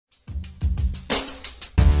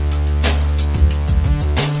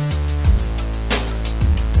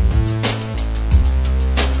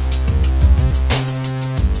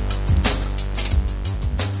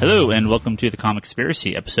Hello, and welcome to the Comic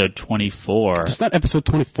Conspiracy, episode 24. It's not episode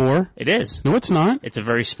 24. It is. No, it's not. It's a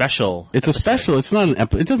very special It's episode. a special. It's not an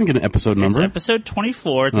episode. It doesn't get an episode number. It's episode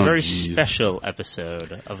 24. It's a very geez. special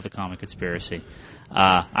episode of the Comic Conspiracy.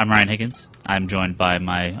 I'm Ryan Higgins. I'm joined by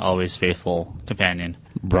my always faithful companion,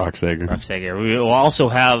 Brock Sager. Brock Sager. We will also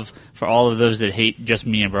have, for all of those that hate just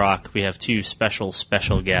me and Brock, we have two special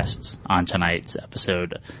guests on tonight's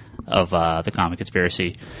episode of the Comic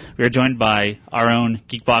Conspiracy. We are joined by our own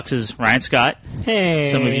Geekbox's Ryan Scott. Hey.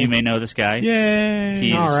 Some of you may know this guy.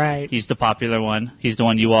 Yay! All right. He's the popular one. He's the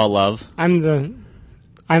one you all love. I'm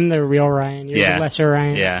the real Ryan. You're the lesser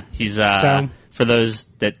Ryan. Yeah. He's So- for those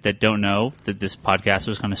that don't know, that this podcast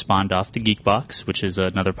was kind of spawned off the Geekbox, which is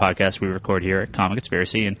another podcast we record here at Comic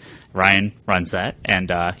Conspiracy, and Ryan runs that, and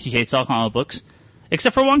he hates all comic books,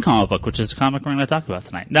 except for one comic book, which is the comic we're going to talk about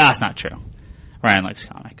tonight. No, it's not true. Ryan likes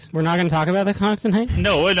comics. We're not going to talk about the comic tonight?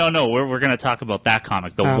 No. We're going to talk about that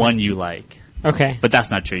comic, the one you like. Okay. But that's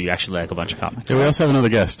not true. You actually like a bunch of comics. Yeah, we also have another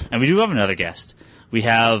guest. And we do have another guest. We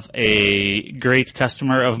have a great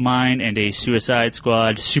customer of mine and a Suicide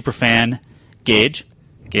Squad super fan, Gage.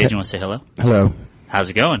 Gage, you want to say hello? Hello. How's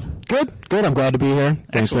it going? Good. I'm glad to be here.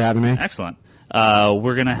 Thanks for having me. Excellent.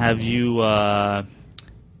 We're going to have you and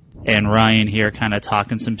Ryan here kind of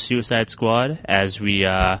talking some Suicide Squad as we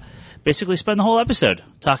basically spend the whole episode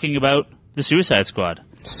talking about the Suicide Squad.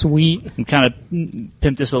 Sweet. We kind of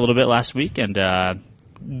pimped this a little bit last week, and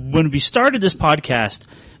when we started this podcast,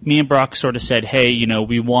 me and Brock sort of said, hey,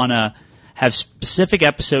 we want to have specific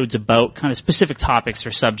episodes about kind of specific topics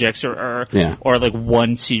or subjects or like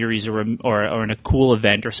one series or in a cool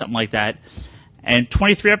event or something like that. And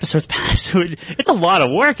 23 episodes passed. So it's a lot of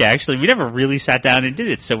work, actually. We never really sat down and did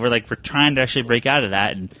it. So we're trying to actually break out of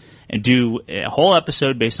that and do a whole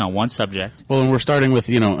episode based on one subject. Well, and we're starting with,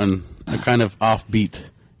 a kind of offbeat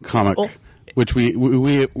comic, which we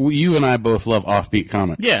you and I both love offbeat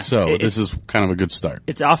comics. Yeah. So this is kind of a good start.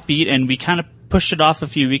 It's offbeat, and we kind of pushed it off a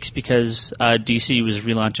few weeks because DC was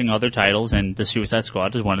relaunching other titles, and the Suicide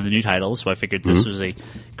Squad is one of the new titles. So I figured this was a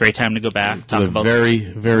great time to go back, talk about very,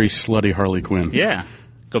 very slutty Harley Quinn. Yeah,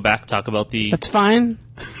 go back, talk about the That's fine.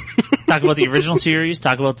 talk about the original series,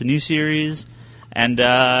 talk about the new series, and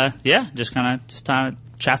just kind of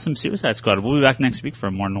chat some Suicide Squad. We'll be back next week for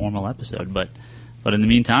a more normal episode, but in the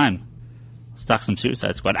meantime, let's talk some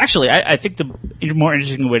Suicide Squad. Actually, I think the more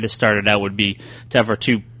interesting way to start it out would be to have our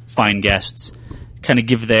two fine guests kind of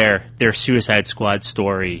give their Suicide Squad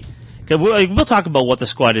story. We'll talk about what the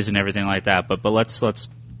squad is and everything like that, but let's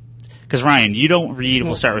because Ryan, you don't read.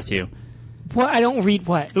 We'll start with you. What? I don't read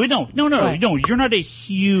what? No. What? You're not a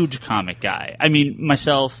huge comic guy. I mean,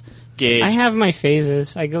 myself, Gage. I have my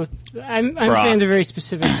phases. I'm fans of very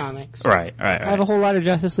specific comics. Right. I have a whole lot of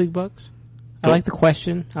Justice League books. I like The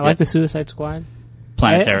Question. I like the Suicide Squad.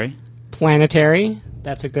 Planetary.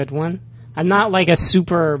 That's a good one. I'm not like a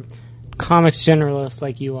super comics generalist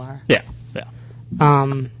like you are. Yeah.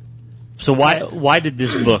 So why did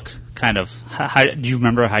this book kind of? How do you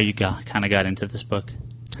remember how you got into this book?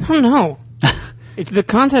 I don't know. The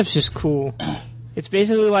concept's just cool. It's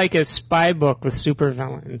basically like a spy book with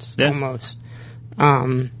supervillains, almost.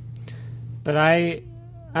 But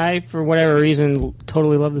I, for whatever reason,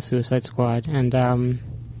 totally love the Suicide Squad, and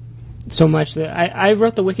so much that I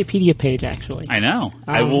wrote the Wikipedia page. Actually, I know.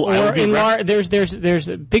 There's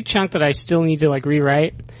a big chunk that I still need to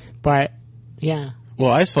rewrite, but yeah.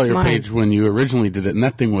 Well, I saw your page when you originally did it, and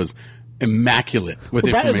that thing was immaculate with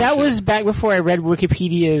information. That was back before I read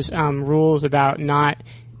Wikipedia's rules about not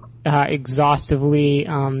exhaustively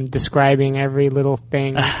describing every little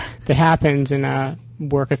thing that happens in a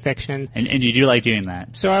work of fiction. And you do like doing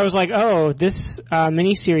that. So I was like, oh, this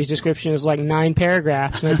miniseries description is like 9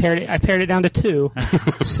 paragraphs, and I pared it down to 2.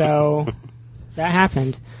 So that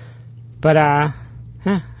happened. But I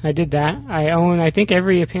did that. I own, I think,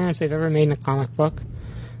 every appearance they've ever made in a comic book.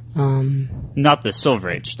 Not the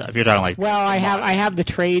Silver Age stuff. You're talking like. Well, I have the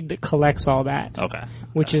trade that collects all that. Okay.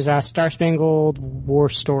 Which is Star Spangled War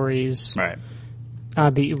Stories. Right.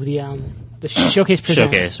 The Showcase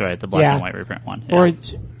Presents. Showcase, right? The black and white reprint one. Yeah. Or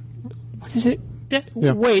what is it?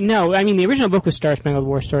 Yeah. Wait, no. I mean, the original book was Star Spangled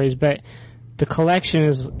War Stories, but the collection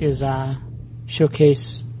is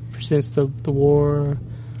Showcase Presents the War.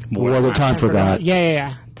 War the Time Forgot.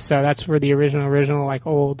 Yeah. So that's where the original, like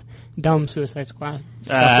old dumb Suicide Squad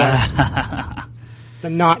stuff was. The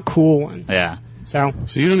not cool one. Yeah. So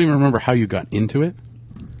you don't even remember how you got into it?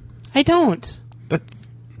 I don't.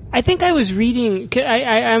 I think I was reading.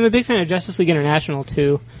 I'm a big fan of Justice League International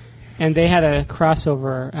too, and they had a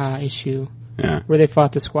crossover issue where they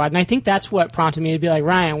fought the Squad, and I think that's what prompted me to be like,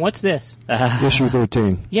 Ryan, what's this? Issue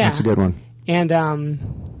 13. Yeah, that's a good one. And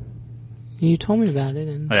You told me about it,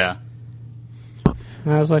 and Yeah.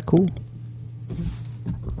 I was like, cool.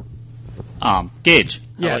 Gage, how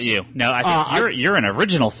Yes. about you? No, I think you're an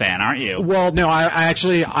original fan, aren't you? Well, no, I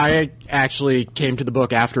actually came to the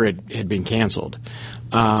book after it had been canceled.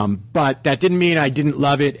 But that didn't mean I didn't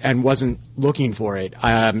love it and wasn't looking for it.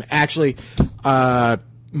 Actually,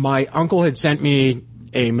 my uncle had sent me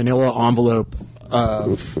a manila envelope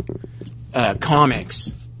of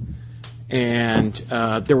comics. And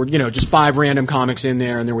there were, just 5 random comics in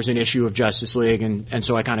there, and there was an issue of Justice League, and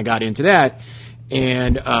so I kind of got into that.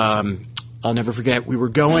 And I'll never forget, we were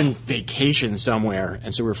going vacation somewhere,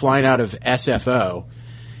 and so we were flying out of SFO.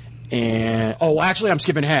 And actually, I'm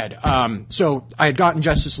skipping ahead. So I had gotten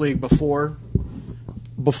Justice League before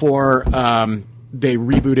they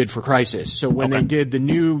rebooted for Crisis. So when they did the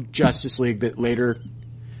new Justice League that later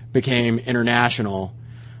became International,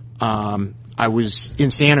 I was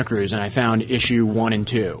in Santa Cruz and I found issue 1 and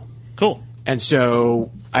 2. Cool. And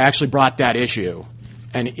so I actually brought that issue.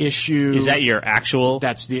 An issue. Is that your actual?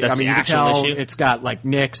 That's the. That's I mean, the you can actual tell issue? it's got like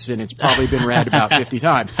nicks, and it's probably been read about 50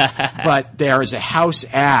 times. But there is a house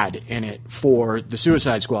ad in it for the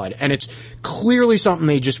Suicide Squad, and it's clearly something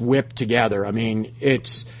they just whipped together. I mean,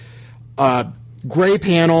 it's a gray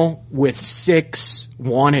panel with 6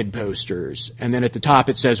 wanted posters, and then at the top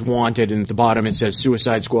it says wanted, and at the bottom it says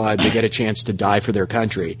Suicide Squad. They get a chance to die for their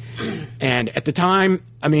country. And at the time,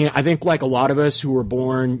 I mean, I think like a lot of us who were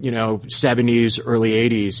born, 70s, early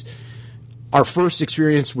 80s, our first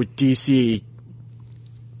experience with DC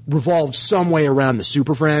revolved some way around the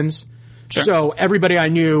Super Friends. Sure. So everybody I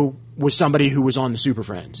knew was somebody who was on the Super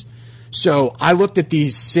Friends. So I looked at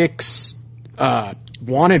these 6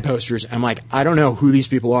 wanted posters. I'm like, I don't know who these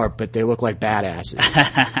people are, but they look like badasses.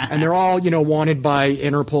 And they're all, wanted by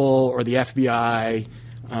Interpol or the FBI.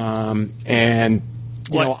 And,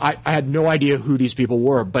 I had no idea who these people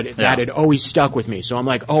were, but that had always stuck with me. So I'm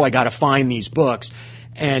like, I got to find these books.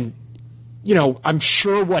 And, I'm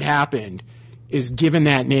sure what happened is, given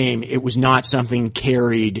that name, it was not something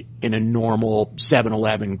carried in a normal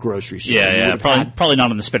 7-Eleven grocery store. Yeah. Probably not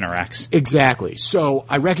on the spinner racks. Exactly. So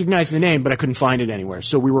I recognized the name, but I couldn't find it anywhere.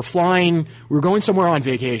 So we were going somewhere on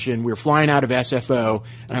vacation. We were flying out of SFO,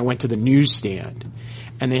 and I went to the newsstand,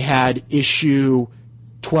 and they had issue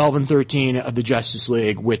 12 and 13 of the Justice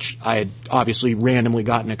League, which I had obviously randomly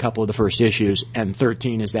gotten a couple of the first issues, and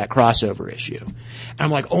 13 is that crossover issue. And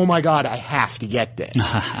I'm like, oh my God, I have to get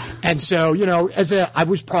this. And so, I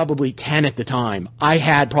was probably 10 at the time. I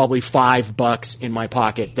had probably $5 in my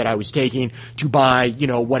pocket that I was taking to buy,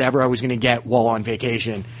 whatever I was going to get while on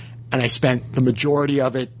vacation. And I spent the majority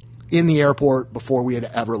of it in the airport before we had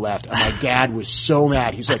ever left. And my dad was so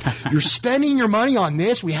mad. He's like, you're spending your money on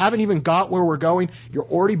this? We haven't even got where we're going. You're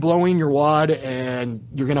already blowing your wad, and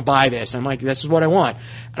you're going to buy this. I'm like, this is what I want.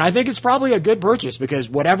 And I think it's probably a good purchase, because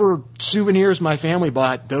whatever souvenirs my family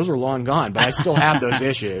bought, those are long gone. But I still have those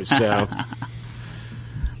issues. So,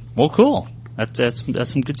 Well, cool. That's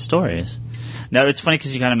some good stories. Now, it's funny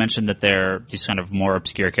because you kind of mentioned that they're these kind of more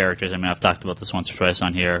obscure characters. I mean, I've talked about this once or twice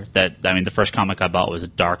on here. The first comic I bought was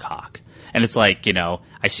Darkhawk. And it's like,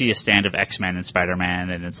 I see a stand of X-Men and Spider-Man,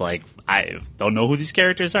 and it's like, I don't know who these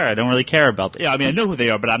characters are. I don't really care about them. I know who they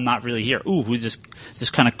are, but I'm not really here. Ooh, who's this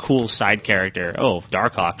kind of cool side character? Oh,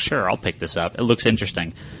 Darkhawk, sure, I'll pick this up. It looks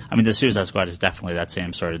interesting. I mean, the Suicide Squad is definitely that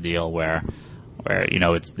same sort of deal where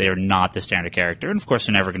they're not the standard character. And, of course,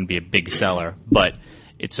 they're never going to be a big seller, but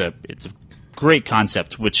it's a great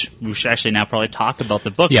concept, which we should actually now probably talk about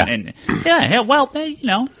the book. Yeah. Well,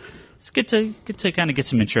 it's good to kind of get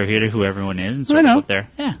some intro here to who everyone is and sort of what they're.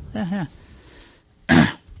 Yeah.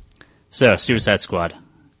 So, Suicide Squad.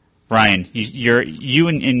 Ryan, you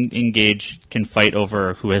and Gage can fight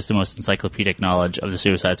over who has the most encyclopedic knowledge of the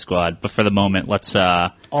Suicide Squad, but for the moment, let's.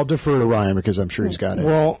 I'll defer to Ryan because I'm sure he's got it.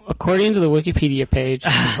 Well, according to the Wikipedia page,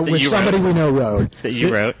 which somebody we know wrote. That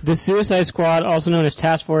you wrote. The Suicide Squad, also known as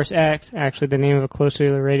Task Force X, actually the name of a closely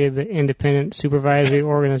related but independent supervisory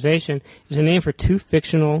organization, is a name for 2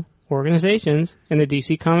 fictional organizations in the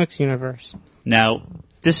DC Comics universe. Now,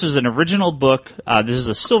 this was an original book. This is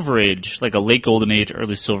a Silver Age, like a late Golden Age,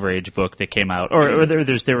 early Silver Age book that came out. Or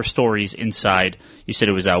there were stories inside. You said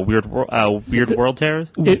it was Weird World Terror?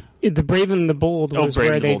 The Brave and the Bold was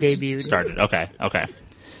where they debuted. Started. Okay.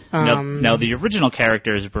 Now, the original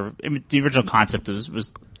characters were. The original concept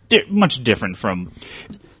was much different from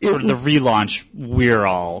sort of the relaunch we're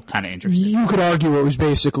all kind of interested in. You could argue it was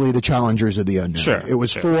basically the Challengers of the Unknown. Sure. It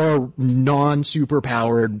was 4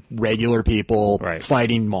 non-superpowered regular people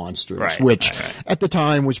fighting monsters, which at the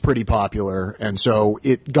time was pretty popular. And so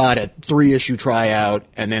it got a 3-issue tryout,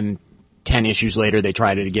 and then 10 issues later, they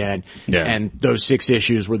tried it again. Yeah. And those 6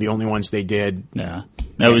 issues were the only ones they did. Yeah.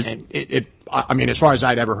 That was. I mean, as far as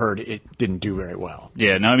I'd ever heard, it didn't do very well.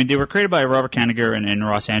 Yeah, no, I mean, they were created by Robert Kanigher and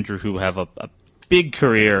Ross Andrew, who have a big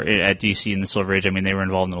career at DC in the Silver Age. I mean, they were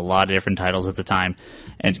involved in a lot of different titles at the time.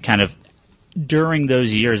 And kind of during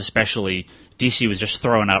those years, especially, DC was just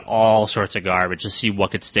throwing out all sorts of garbage to see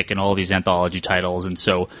what could stick in all these anthology titles. And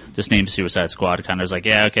so this name Suicide Squad kind of was like,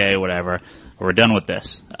 yeah, okay, whatever. We're done with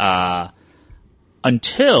this.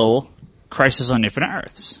 Until Crisis on Infinite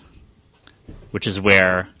Earths, which is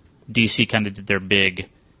where DC kind of did their big...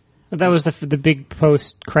 That was the big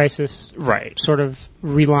post-crisis right sort of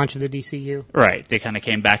relaunch of the DCU. Right. They kind of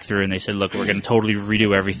came back through and they said, look, we're going to totally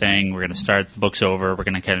redo everything. We're going to start the books over. We're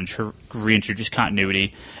going to kind of reintroduce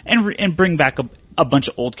continuity and bring back a bunch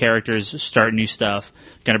of old characters, start new stuff.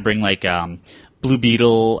 Going to bring like Blue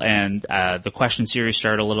Beetle and the Question series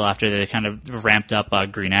started a little after. They kind of ramped up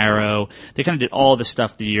Green Arrow. They kind of did all the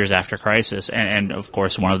stuff the years after Crisis. And of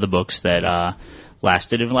course, one of the books that...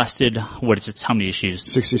 lasted, what is it, how many issues?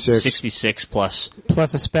 66. 66 plus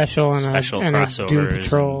a special and a Doom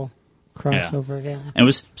Patrol crossover, yeah. And it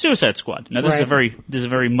was Suicide Squad. Now this is a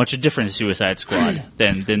very much a different Suicide Squad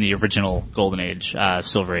than the original Golden Age,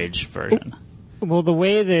 Silver Age version. Well, the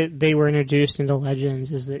way that they were introduced into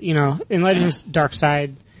Legends is that, in Legends,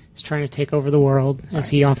 Darkseid is trying to take over the world, as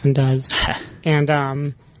he often does.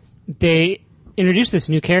 And they introduced this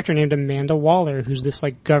new character named Amanda Waller, who's this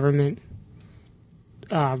like government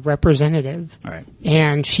representative, right.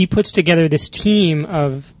 And she puts together this team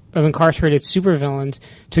of incarcerated supervillains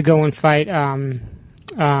to go and fight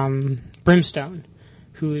Brimstone,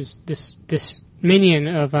 who is this minion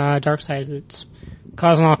of Darkseid that's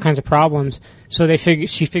causing all kinds of problems. So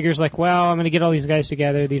she figures like, well, I'm going to get all these guys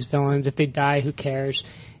together, these villains. If they die, who cares?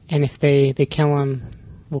 And if they kill them,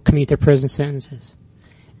 we'll commute their prison sentences.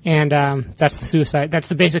 And that's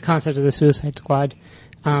the basic concept of the Suicide Squad.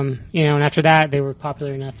 And after that, they were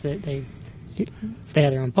popular enough that they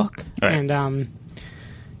had their own book, right. And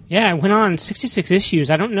it went on 66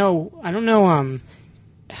 issues. I don't know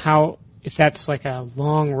how if that's like a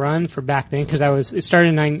long run for back then because it started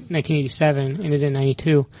in 1987 ended in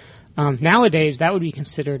 92. Nowadays, that would be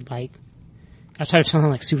considered like outside of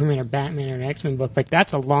something like Superman or Batman or an X-Men book, like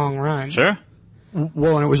that's a long run. Sure.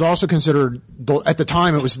 Well, and it was also considered, at the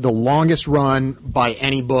time, it was the longest run by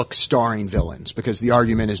any book starring villains, because the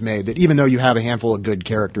argument is made that even though you have a handful of good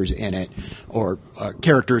characters in it, or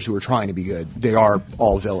characters who are trying to be good, they are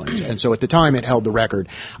all villains. And so at the time, it held the record.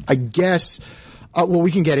 I guess,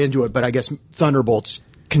 we can get into it, but I guess Thunderbolts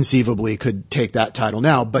conceivably could take that title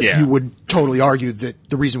now, but you would totally argue that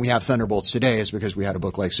the reason we have Thunderbolts today is because we had a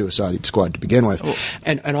book like Suicide Squad to begin with. Oh.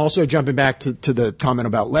 And also jumping back to the comment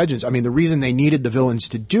about Legends, I mean, the reason they needed the villains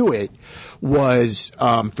to do it was,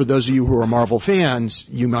 for those of you who are Marvel fans,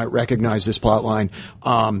 you might recognize this plot line,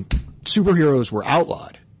 superheroes were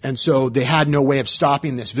outlawed. And so they had no way of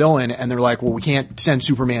stopping this villain, and they're like, well, we can't send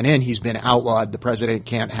Superman in. He's been outlawed. The president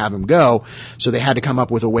can't have him go. So they had to come up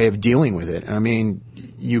with a way of dealing with it. And I mean,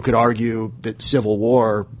 you could argue that Civil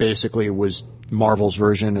War basically was Marvel's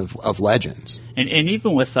version of Legends. And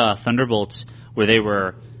even with Thunderbolts, where they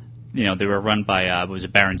were run by, was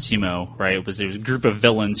it Baron Zemo, right? It was a group of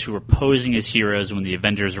villains who were posing as heroes when the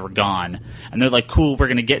Avengers were gone. And they're like, cool, we're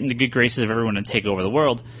going to get into good graces of everyone and take over the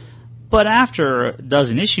world. But after a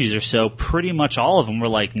dozen issues or so, pretty much all of them were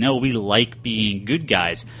like, no, we like being good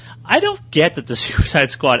guys. I don't get that the Suicide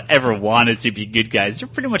Squad ever wanted to be good guys.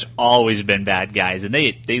 They've pretty much always been bad guys, and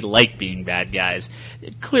they like being bad guys.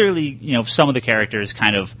 Clearly, some of the characters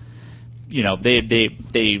kind of,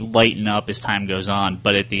 they lighten up as time goes on,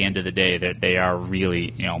 but at the end of the day, they are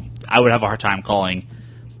really, I would have a hard time calling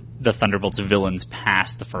the Thunderbolts villains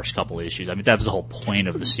past the first couple of issues. I mean, that was the whole point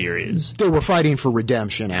of the series. They were fighting for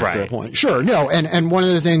redemption after a point. Sure, no, and one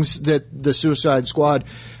of the things that the Suicide Squad,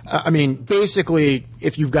 I mean, basically,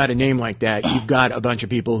 if you've got a name like that, you've got a bunch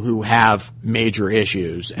of people who have major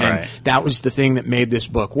issues. And that was the thing that made this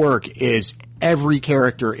book work, is every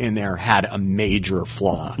character in there had a major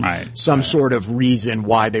flaw. Some sort of reason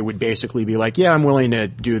why they would basically be like, yeah, I'm willing to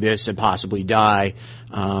do this and possibly die.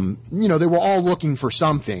 They were all looking for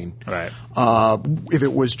something. If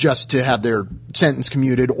it was just to have their sentence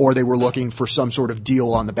commuted, or they were looking for some sort of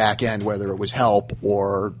deal on the back end, whether it was help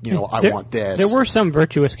or, I want this. There were some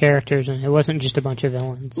virtuous characters, and it wasn't just a bunch of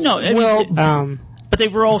villains. No, but they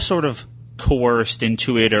were all sort of coerced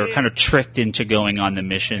into it or kind of tricked into going on the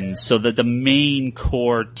missions, so that the main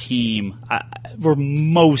core team were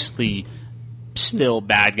mostly still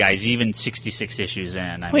bad guys, even 66 issues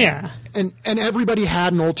in. I mean, yeah. And everybody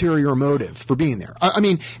had an ulterior motive for being there. I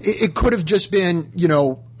mean, it could have just been, you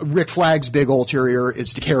know, Rick Flag's big ulterior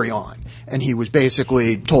is to carry on. And he was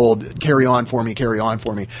basically told, carry on for me, carry on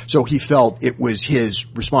for me. So he felt it was his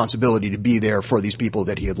responsibility to be there for these people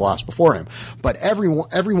that he had lost before him. But every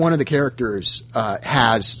one of the characters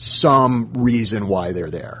has some reason why they're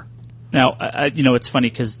there. Now, you know, it's funny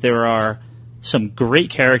because there are some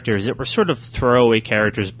great characters that were sort of throwaway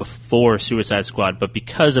characters before Suicide Squad, but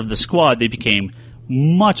because of the Squad, they became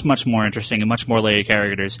much, much more interesting and much more layered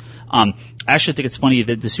characters. I actually think it's funny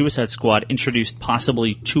that the Suicide Squad introduced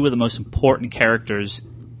possibly two of the most important characters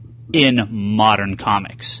in modern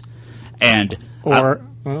comics. And I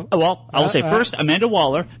will say first Amanda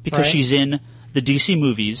Waller, because she's in the DC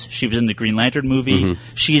movies. She was in the Green Lantern movie. Mm-hmm.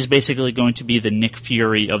 She's basically going to be the Nick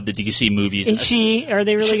Fury of the DC movies. Is she? Are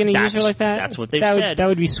they really going to use her like that? That's what they've said. That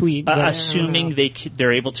would be sweet. Assuming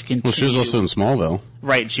they're able to continue. Well, she was also in Smallville.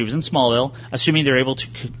 Right, she was in Smallville. Assuming they're able to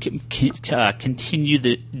continue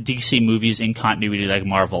the DC movies in continuity like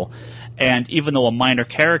Marvel. And even though a minor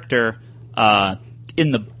character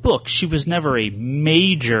in the book, she was never a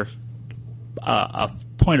major a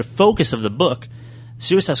point of focus of the book.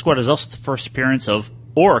 Suicide Squad is also the first appearance of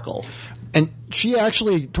Oracle. And she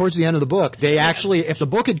actually, towards the end of the book, they actually, if the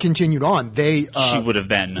book had continued on, she would have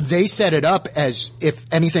been. They set it up as if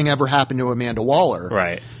anything ever happened to Amanda Waller.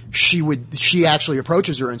 Right. She actually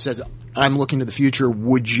approaches her and says, I'm looking to the future.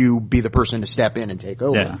 Would you be the person to step in and take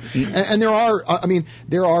over? Yeah. And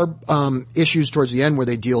there are issues towards the end where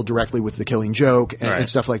they deal directly with the Killing Joke and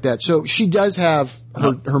stuff like that. So she does have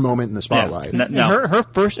her moment in the spotlight. Yeah. Her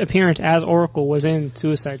first appearance as Oracle was in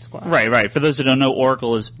Suicide Squad. Right. For those that don't know,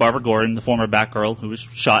 Oracle is Barbara Gordon, the former Batgirl, who was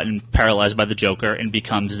shot and paralyzed by the Joker and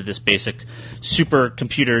becomes this basic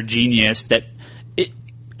supercomputer genius that,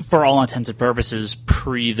 for all intents and purposes,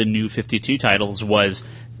 pre the New 52 titles, was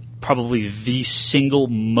probably the single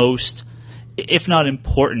most, if not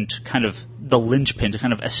important, kind of the linchpin,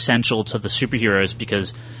 kind of essential to the superheroes,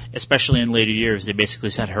 because especially in later years, they basically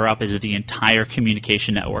set her up as the entire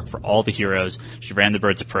communication network for all the heroes. She ran the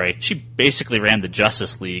Birds of Prey. She basically ran the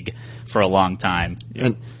Justice League for a long time.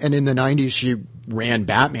 And in the 90s, she ran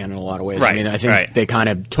Batman in a lot of ways. Right, I mean, I think they kind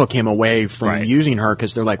of took him away from using her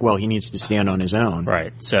because they're like, well, he needs to stand on his own.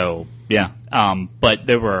 Right. So, yeah. But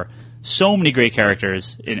there were so many great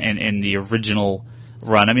characters in the original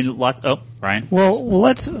run. I mean, lots. Oh, Ryan. Well,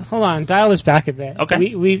 let's hold on. Dial this back a bit.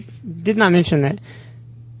 Okay. We did not mention that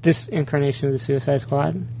this incarnation of the Suicide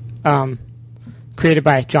Squad, created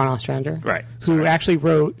by John Ostrander, right, who actually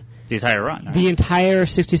wrote the entire run, the entire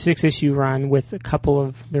 66 issue run with there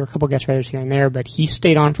were a couple guest writers here and there, but he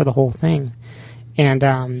stayed on for the whole thing, and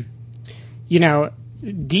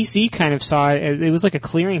DC kind of saw it was like a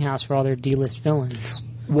clearinghouse for all their D-list villains.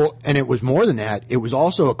 Well, and it was more than that. It was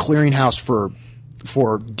also a clearinghouse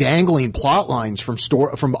for dangling plot lines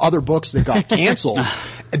from other books that got canceled.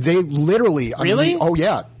 They literally, really?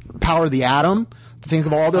 Power of the Atom. Think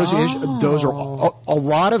of all those issues. Those are a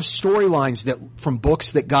lot of storylines that from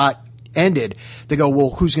books that got ended. They go,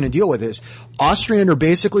 well, who's going to deal with this? Ostrander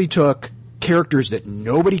basically took characters that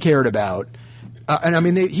nobody cared about. And I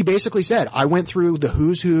mean, he basically said, I went through the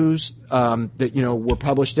who's that, were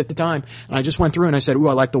published at the time. And I just went through and I said, ooh,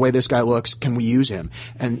 I like the way this guy looks. Can we use him?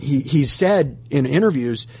 And he said in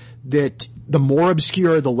interviews that the more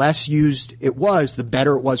obscure, the less used it was, the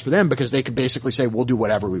better it was for them, because they could basically say, we'll do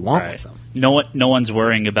whatever we want with them. No one's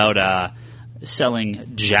worrying about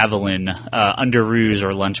selling Javelin underoos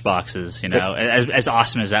or lunchboxes, as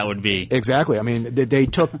awesome as that would be. Exactly. I mean, they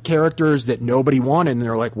took characters that nobody wanted, and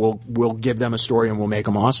they're like, we'll give them a story and we'll make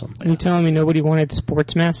them awesome. Are you telling me nobody wanted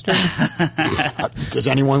Sportsmaster? Does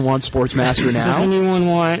anyone want Sportsmaster now? Does anyone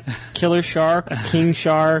want Killer Shark, or King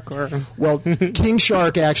Shark? Well, King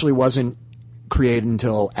Shark actually wasn't created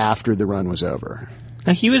until after the run was over.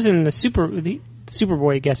 Now, he was in the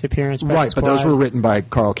Superboy guest appearance. Right, but those were written by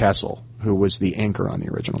Carl Kessel, who was the inker on the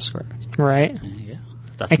original script. Right. Yeah.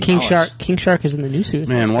 That's and King Shark is in the new Suicide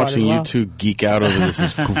Squad. Man, watching you two geek out over this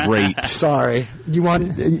is great. Sorry. You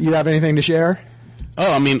have anything to share? Oh,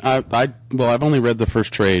 I mean, I've only read the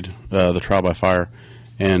first trade, The Trial by Fire,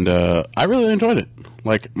 and I really enjoyed it.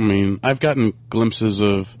 Like, I mean, I've gotten glimpses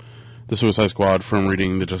of the Suicide Squad from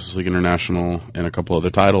reading the Justice League International and a couple other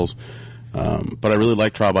titles, but I really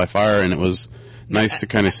liked Trial by Fire, and it was nice to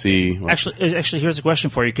kind of see. Actually, here's a question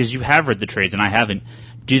for you, because you have read the trades and I haven't.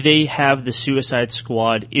 do they have the Suicide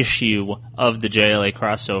Squad issue of the JLA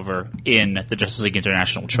crossover in the Justice League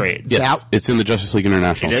International trade? Yes, it's in the Justice League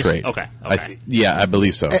International trade. Okay. I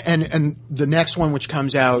believe so. And the next one, which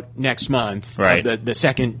comes out next month, right. the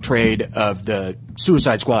second trade of the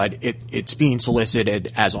Suicide Squad, it's being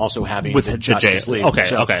solicited as also having with the Justice League. Okay.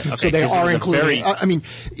 So they are including. I mean,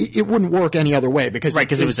 it wouldn't work any other way because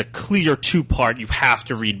it was a clear 2-part. You have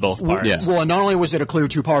to read both parts. Yeah. Well, and not only was it a clear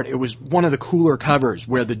 2-part, it was one of the cooler covers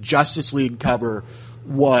where the Justice League cover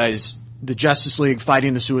was the Justice League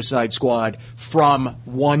fighting the Suicide Squad from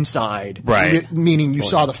one side, right? Meaning you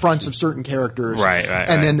saw the fronts of certain characters, right.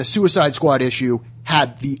 And then the Suicide Squad issue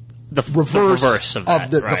had the reverse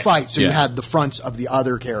of the fight. So you had the fronts of the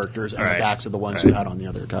other characters and the backs of the ones who had on the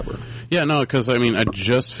other cover. Yeah, no, because I mean, I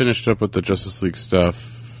just finished up with the Justice League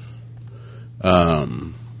stuff.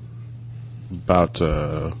 About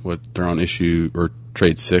what they're on issue or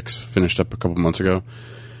trade 6 finished up a couple months ago,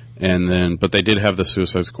 and then but they did have the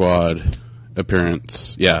Suicide Squad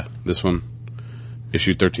appearance. Yeah, this one,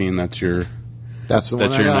 issue 13. That's your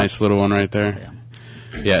nice little one right there.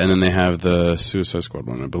 Yeah, and then they have the Suicide Squad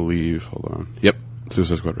one, I believe. Hold on. Yep,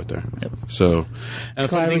 Suicide Squad right there. Yep. So, and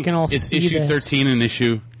glad we can all it's see issue this. 13 and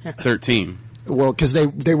issue 13. Well, because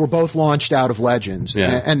they were both launched out of Legends,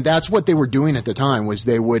 and that's what they were doing at the time. Was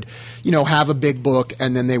they would, have a big book,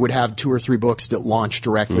 and then they would have 2 or 3 books that launched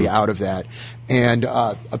directly out of that. And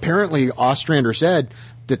apparently, Ostrander said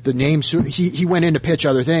that the name he went in to pitch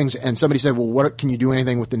other things, and somebody said, "Well, what can you do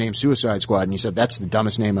anything with the name Suicide Squad?" And he said, "That's the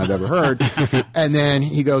dumbest name I've ever heard." And then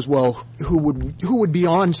he goes, "Well, who would be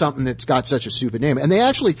on something that's got such a stupid name?" And they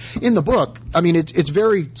actually in the book, I mean, it's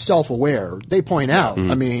very self-aware. They point out,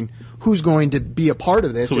 I mean, who's going to be a part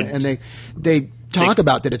of this, and they talk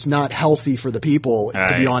about that it's not healthy for the people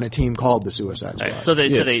to be on a team called the Suicide Squad. Right. So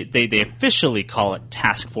they officially call it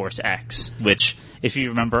Task Force X, which, if you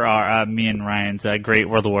remember, me and Ryan's Great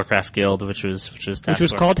World of Warcraft Guild, which was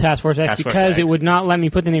called Task Force X because it would not let me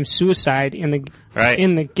put the name Suicide in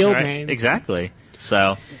the guild name. Exactly.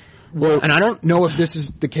 So. Well, and I don't know if this is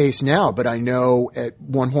the case now, but I know at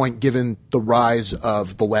one point, given the rise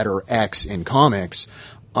of the letter X in comics,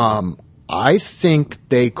 I think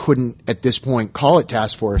they couldn't at this point call it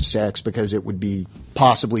Task Force X because it would be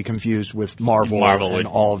possibly confused with Marvel and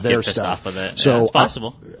all of their stuff. With it. So it's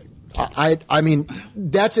possible. I mean,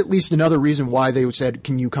 that's at least another reason why they said,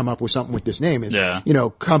 "Can you come up with something with this name?" Is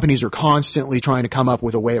companies are constantly trying to come up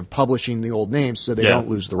with a way of publishing the old names so they don't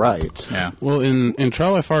lose the rights. Yeah. Well, in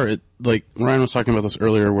Trial by Fire, like Ryan was talking about this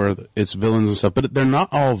earlier, where it's villains and stuff, but they're not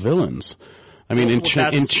all villains. I mean,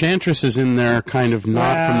 Enchantress is in there kind of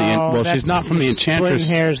not from the... she's not from the Enchantress. Splitting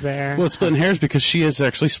hairs there. Well, it's splitting hairs because she is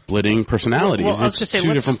actually splitting personalities. Well, it's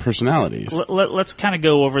 2 different personalities. Let's kind of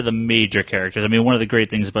go over the major characters. I mean, one of the great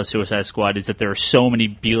things about Suicide Squad is that there are so many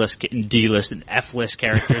B-list and D-list and F-list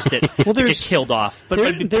characters that get killed off.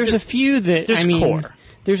 But there's a few that... core.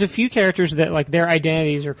 There's a few characters that, like, their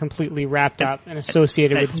identities are completely wrapped up and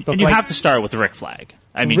associated with this book. And you have to start with Rick Flag.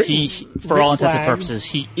 I mean, for all intents and purposes,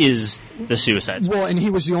 he is the Suicide Squad. Well, and he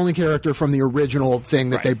was the only character from the original thing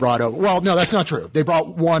that they brought over. Well, no, that's not true. They brought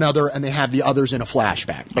one other, and they have the others in a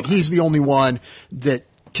flashback. But he's the only one that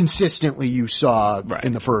consistently you saw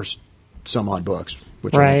in the first some odd books,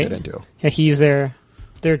 which I won't get into. Yeah, he's their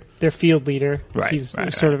field leader. Right. He's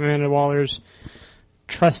sort of Amanda Waller's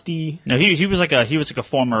trusty. No, he was like a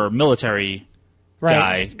former military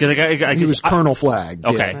guy. He was Colonel Flag.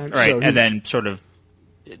 Okay, right, so and then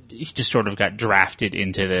he just sort of got drafted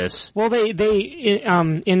into this. Well, they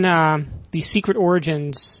in the Secret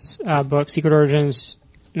Origins book, Secret Origins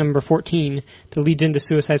number 14, that leads into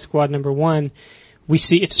Suicide Squad number 1. We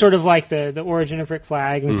see it's sort of like the origin of Rick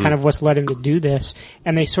Flag and kind of what's led him to do this,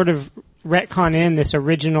 and they sort of retcon in this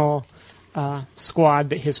original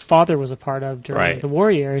squad that his father was a part of during the war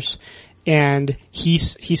years, and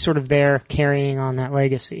he's sort of there carrying on that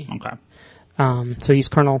legacy. Okay. So he's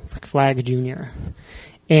Colonel Rick Flag Jr.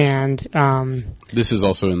 And this is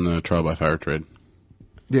also in the Trial by Fire trade.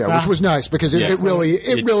 Yeah, which was nice because it really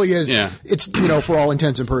is. Yeah. It's for all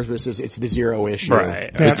intents and purposes, it's the Zero issue. Right.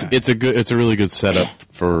 It's a really good setup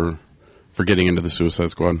for getting into the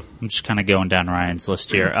Suicide Squad. I'm just kind of going down Ryan's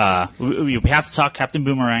list here. We have to talk Captain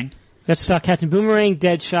Boomerang. Let's talk Captain Boomerang,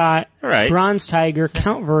 Deadshot, Bronze Tiger,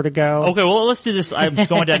 Count Vertigo. Okay, well, let's do this. I'm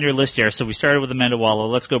going down your list here. So we started with Amanda Waller.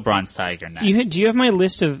 Let's go Bronze Tiger next. Do you have my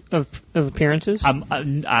list of appearances?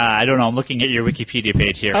 I don't know. I'm looking at your Wikipedia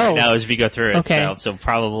page here right now as we go through it. Okay. So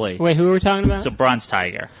probably. Wait, who are we talking about? So Bronze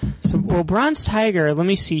Tiger. Bronze Tiger, let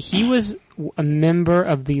me see. He was a member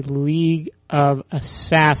of the League of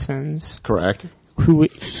Assassins. Correct.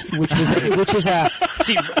 which is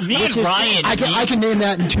See, me and Ryan. I can name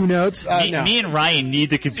that in 2 notes. Me and Ryan need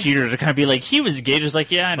the computer to kind of be like, he was Gage. Is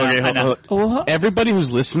like, yeah, I know. Okay, I know. Everybody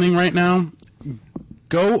who's listening right now,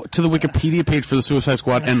 go to the Wikipedia page for the Suicide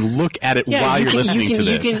Squad and look at it while you're listening to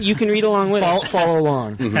this. You can read along with it. Follow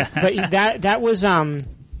along. But that was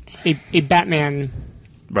a Batman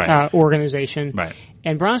organization, right?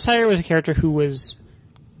 And Bronze Tiger was a character who was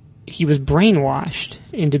brainwashed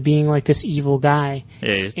into being like this evil guy.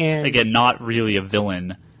 Yeah, and again, not really a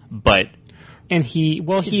villain, but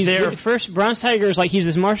he's there. First, Bronze Tiger is like he's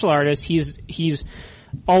this martial artist. He's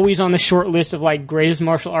always on the short list of like greatest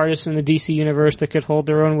martial artists in the DC universe that could hold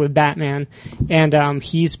their own with Batman, and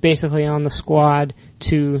he's basically on the squad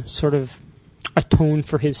to sort of atone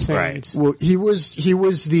for his sins. Right. Well, he was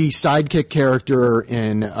the sidekick character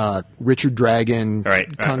in Richard Dragon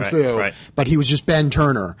Kung Fu, but he was just Ben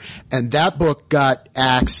Turner, and that book got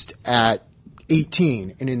axed at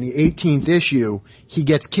 18, and in the 18th issue, he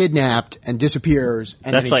gets kidnapped and disappears,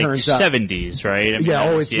 and that's then he like turns up. 70s, right? I mean, It's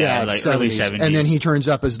like early 70s. And then he turns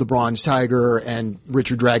up as the Bronze Tiger, and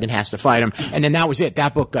Richard Dragon has to fight him, and then that was it.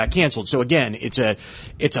 That book got canceled. So again, it's a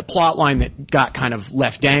plot line that got kind of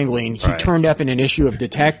left dangling. He turned up in an issue of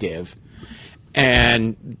Detective,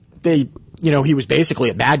 and he was basically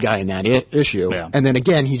a bad guy in that issue, and then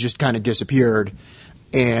again, he just kind of disappeared.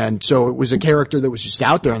 And so it was a character that was just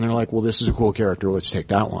out there, and they're like, well, this is a cool character. Let's take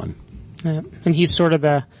that one. Yeah. And he's sort of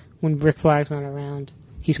when Rick Flag's not around,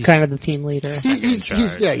 he's kind of the team leader. He's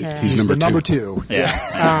number two.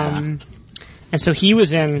 Yeah. And so he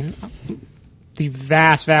was in the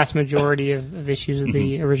vast majority of issues of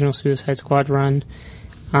the original Suicide Squad run.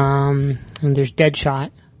 And there's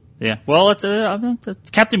Deadshot. Yeah. Well, it's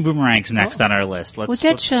Captain Boomerang's next on our list.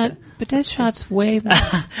 Deadshot's way more.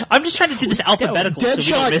 I'm just trying to do this alphabetical so we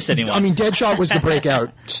don't miss anyone. I mean, Deadshot was the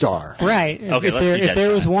breakout star. Right. If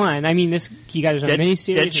there was one. I mean, he got his own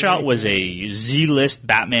miniseries. Deadshot was a Z-list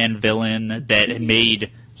Batman villain that had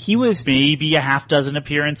made He was maybe a half dozen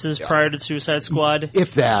appearances prior to Suicide Squad.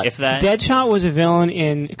 If that. Deadshot was a villain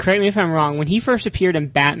in, correct me if I'm wrong, when he first appeared in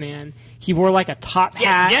Batman, he wore like a top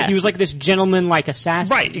hat. Yeah. He was like this gentleman-like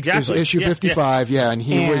assassin. Right, exactly. It was issue 55, and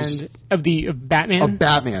he was... Of Batman? Of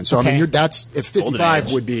Batman. So, okay. I mean, that's... If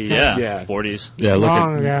 55 would be... Yeah, 40s. Yeah,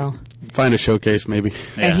 long ago. Find a showcase, maybe.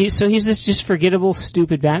 Yeah. And he's this just forgettable,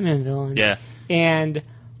 stupid Batman villain. Yeah. And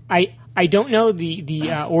I don't know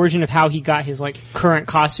the origin of how he got his like current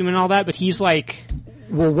costume and all that, but he's like...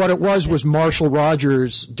 Well, what it was Marshall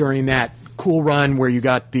Rogers during that cool run where you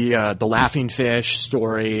got the Laughing Fish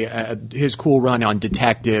story, his cool run on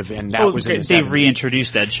Detective, and that was in the 70s. They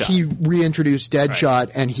reintroduced Deadshot. He reintroduced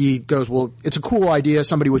Deadshot, and he goes, well, it's a cool idea,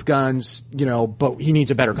 somebody with guns, but he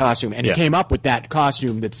needs a better costume. And he came up with that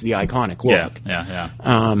costume that's the iconic look. Yeah.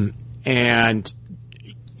 And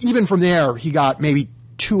even from there, he got maybe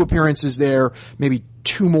 2 appearances there, maybe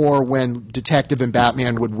 2 more when Detective and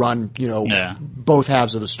Batman would run, both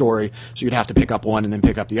halves of the story. So you'd have to pick up one and then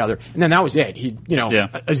pick up the other. And then that was it. He,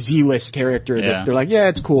 a Z-list character that they're like, yeah,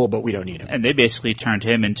 it's cool, but we don't need him. And they basically turned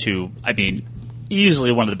him into,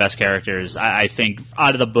 easily one of the best characters, I think,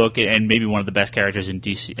 out of the book, and maybe one of the best characters in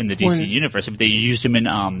the DC universe. They used him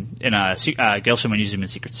Gail Simone used him in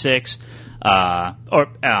Secret Six. And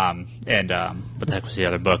what the heck was the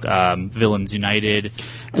other book? Villains United.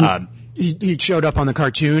 He showed up on the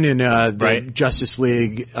cartoon in the Justice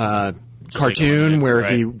League cartoon where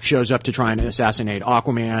he shows up to try and assassinate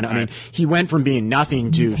Aquaman. I mean, he went from being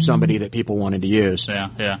nothing to somebody that people wanted to use.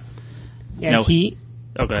 Yeah.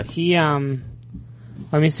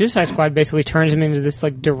 Suicide Squad basically turns him into this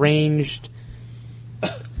like deranged,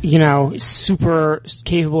 super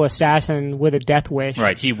capable assassin with a death wish.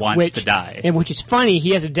 Right, he wants to die. And which is funny,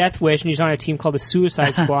 he has a death wish and he's on a team called the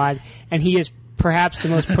Suicide Squad, and he is perhaps the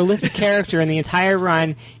most prolific character in the entire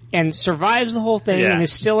run and survives the whole thing and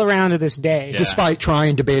is still around to this day. Despite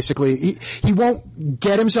trying to basically... He won't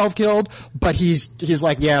get himself killed, but he's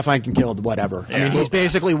like, yeah, if I can kill, whatever. I mean, he's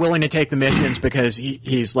basically willing to take the missions because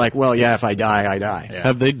he's like, well, yeah, if I die, I die. Yeah.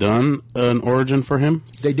 Have they done an origin for him?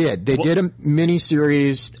 They did. They did a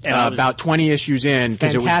mini-series about 20 issues in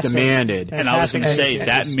because it was demanded. And I was going to say,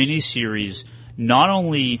 that mini-series not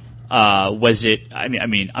only... was it,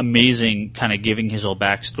 amazing kind of giving his whole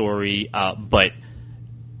backstory, but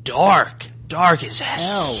dark as hell.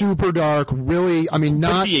 Super dark, really,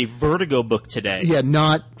 not... Could be a Vertigo book today. Yeah,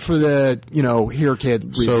 not for the, here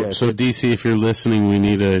kid read this. So DC, if you're listening, we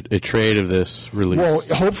need a trade of this release. Well,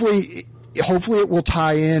 hopefully... hopefully it will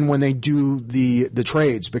tie in when they do the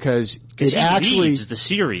trades, because it actually leads the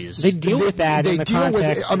series. They deal with that in the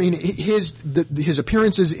context. I mean, his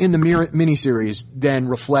appearances in the miniseries then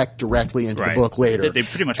reflect directly into the book later. They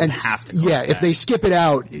pretty much have to. If they skip it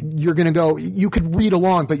out, you're going to go. You could read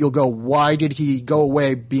along, but you'll go, why did he go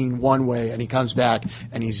away being one way and he comes back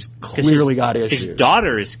and he's clearly got issues? His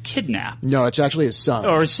daughter is kidnapped. No, it's actually his son.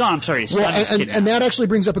 Or his son. I'm sorry, his son is kidnapped. And that actually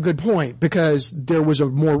brings up a good point, because there was a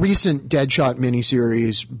more recent Deadshot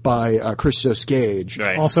miniseries by Christos Gage.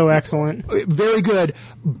 Right. Also excellent. Very good,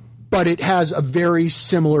 but it has a very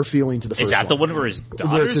similar feeling to the first one. Is that the one where his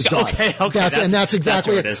daughter? Where it's his daughter. Okay. That's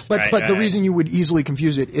exactly it. But the reason you would easily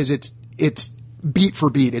confuse it is it's beat for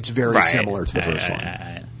beat. It's very similar to the first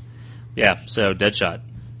one. Yeah. So Deadshot,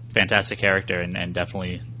 fantastic character, and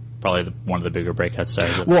definitely probably one of the bigger breakout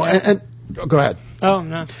stars. Well, and go ahead. Oh,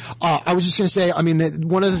 no. I was just going to say, I mean,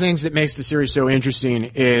 one of the things that makes the series so interesting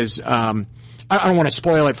is I don't want to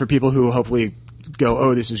spoil it for people who hopefully go,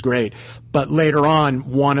 oh, this is great. But later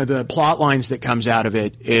on, one of the plot lines that comes out of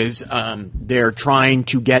it is they're trying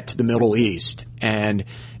to get to the Middle East, and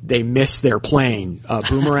they miss their plane.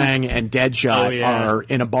 Boomerang and Deadshot are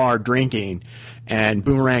in a bar drinking, and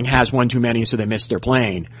Boomerang has one too many, so they miss their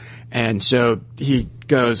plane. And so he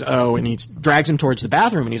goes, and he drags him towards the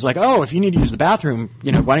bathroom, and he's like, if you need to use the bathroom,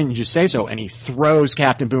 why didn't you just say so? And he throws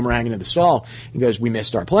Captain Boomerang into the stall. He goes, we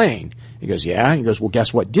missed our plane. He goes, yeah. And he goes, well,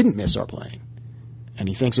 guess what didn't miss our plane? And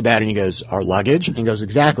he thinks about it, and he goes, our luggage? And he goes,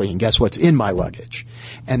 exactly. And guess what's in my luggage?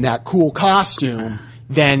 And that cool costume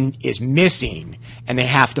then is missing, and they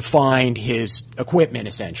have to find his equipment,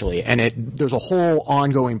 essentially. And there's a whole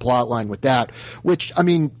ongoing plot line with that, which, I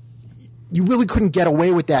mean, you really couldn't get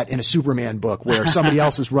away with that in a Superman book where somebody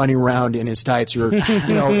else is running around in his tights, or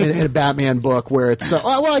in a Batman book where it's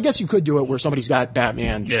well, I guess you could do it where somebody's got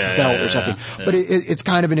Batman's belt or something. Yeah. But it's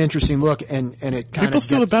kind of an interesting look, and it kind people of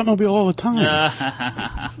steal the Batmobile all the time.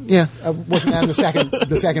 Wasn't that in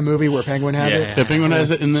the second movie where Penguin has it? The Penguin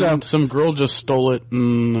has it, and then some girl just stole it.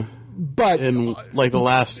 But in like the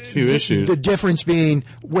last few issues, the difference being,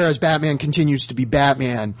 whereas Batman continues to be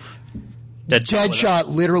Batman, Deadshot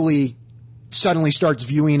literally suddenly starts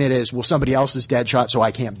viewing it as, well, somebody else is Deadshot, so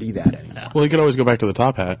I can't be that anymore. Well, he could always go back to the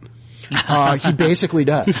top hat. He basically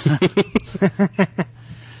does.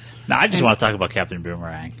 No, I just want to talk about Captain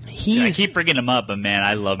Boomerang. I keep bringing him up, but man,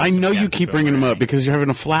 I love. I know you keep bringing him up because you're having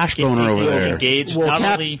a flash boner over there. Gage,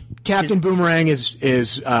 Captain Boomerang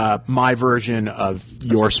is my version of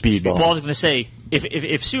your Speedball. Well, I was going to say,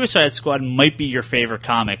 if Suicide Squad might be your favorite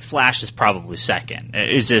comic, Flash is probably second.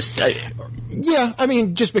 Is this? Yeah, I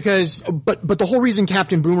mean, just because. But the whole reason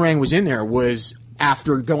Captain Boomerang was in there was,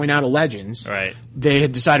 after going out of Legends, right, they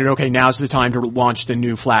had decided, okay, now's the time to launch the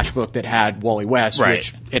new Flash book that had Wally West,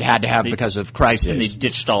 which it had to have because of Crisis. And they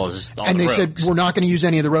ditched all and they rogues. said, we're not going to use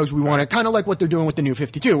any of the rogues. We want to, kind of like what they're doing with the New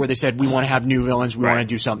 52, where they said, we want to have new villains, we want to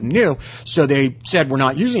do something new. So they said, we're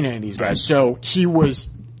not using any of these guys. So he was,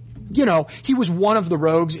 he was one of the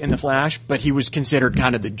rogues in the Flash, but he was considered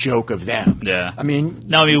kind of the joke of them. Yeah. I mean,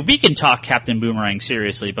 we can talk Captain Boomerang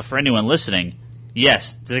seriously, but for anyone listening,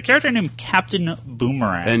 yes, there's a character named Captain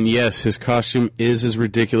Boomerang. And yes, his costume is as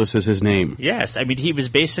ridiculous as his name. Yes, I mean, he was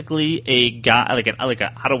basically a guy, like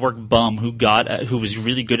a out-of-work bum who was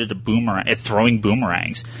really good at throwing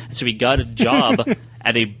boomerangs. And so he got a job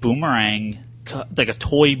at a boomerang, like a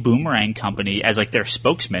toy boomerang company, as like their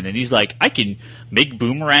spokesman. And he's like, I can make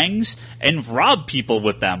boomerangs and rob people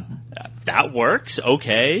with them. That works,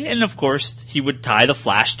 okay. And of course, he would tie the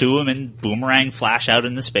Flash to him and boomerang Flash out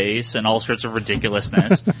into space and all sorts of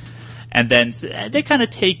ridiculousness. And then they kind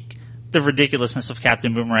of take the ridiculousness of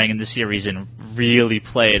Captain Boomerang in the series and really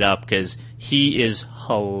play it up, because he is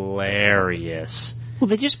hilarious. Well,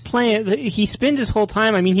 they just play it. He spends his whole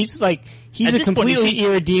time. I mean, he's a completely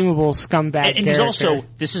irredeemable scumbag. And he's also,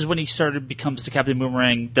 this is when he becomes the Captain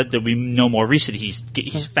Boomerang that we know more recent. He's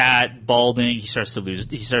fat, balding. He starts to lose.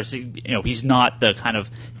 He's not the kind of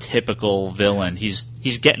typical villain. He's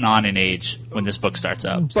getting on in age when this book starts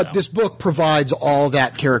up. But this book provides all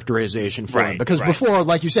that characterization for him, because before,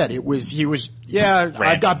 like you said, he was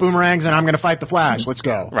I've got boomerangs and I'm going to fight the Flash. Let's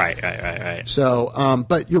go. Right. So,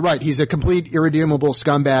 but you're right. He's a complete irredeemable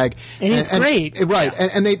scumbag, and he's great. Right,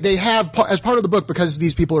 and they have, as part of the book, because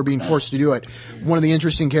these people are being forced to do it, one of the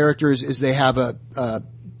interesting characters is they have a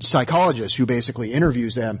psychologist who basically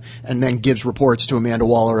interviews them and then gives reports to Amanda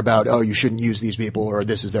Waller about, oh, you shouldn't use these people or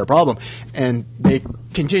this is their problem. And they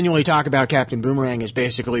continually talk about Captain Boomerang as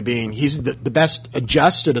basically being, he's the best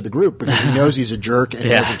adjusted of the group because he knows he's a jerk and he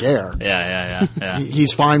doesn't care. Yeah.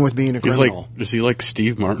 He's fine with being a criminal. Is he like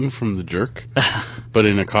Steve Martin from The Jerk, but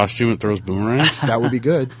in a costume that throws boomerangs? That would be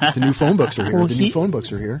good. The new phone books are here. Well, new phone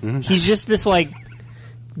books are here. He's just this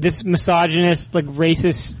misogynist,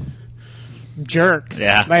 racist jerk.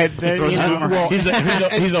 Yeah.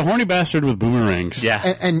 He's a horny bastard with boomerangs.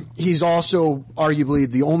 Yeah. And he's also arguably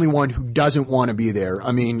the only one who doesn't want to be there.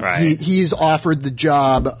 I mean, Right. he's offered the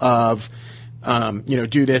job of,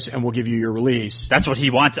 do this and we'll give you your release. That's what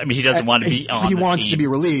he wants. I mean, he doesn't want to be on He the wants team. to be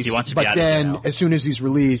released. He wants to be but out then, of jail. as soon as he's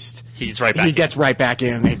released, He's right back he in. gets right back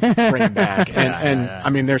in. They bring him back. I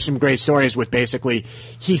mean, there's some great stories with basically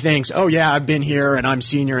he thinks, oh, yeah, I've been here and I'm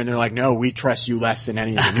senior. And they're like, no, we trust you less than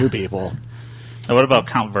any of the new people. Now, what about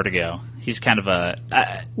Count Vertigo? He's kind of a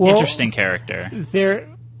interesting character.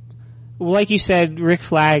 Like you said, Rick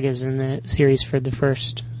Flag is in the series for the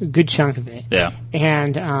first good chunk of it. Yeah.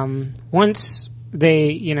 And once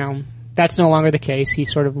they, that's no longer the case. He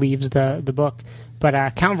sort of leaves the book.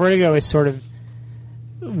 But Count Vertigo is sort of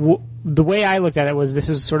the way I looked at it was this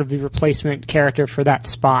is sort of the replacement character for that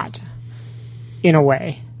spot, in a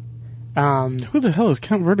way. Who the hell is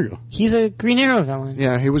Count Vertigo? He's a Green Arrow villain.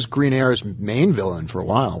 Yeah, he was Green Arrow's main villain for a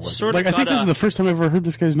while. Sort I of think this is the first time I've ever heard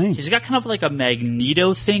this guy's name. He's got kind of like a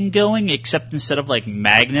Magneto thing going, except instead of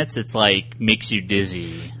magnets, it's makes you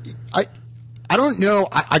dizzy. I don't know.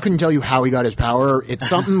 I couldn't tell you how he got his power. It's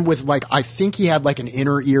something with I think he had an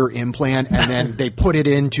inner ear implant, and then they put it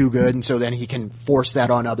in too good, and so then he can force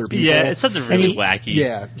that on other people. Yeah, it's something really wacky.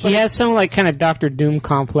 Yeah, He has some kind of Dr. Doom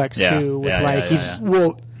complex too. With he's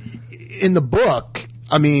well, in the book,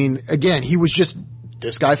 I mean, again, he was just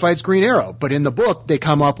this guy fights Green Arrow, but in the book they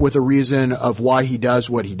come up with a reason of why he does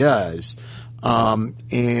what he does,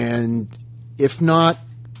 and if not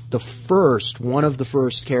one of the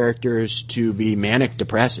first characters to be manic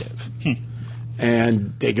depressive,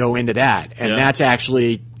 and they go into that, and that's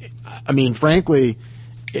actually, I mean, frankly,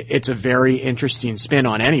 it's a very interesting spin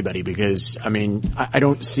on anybody because, I mean, I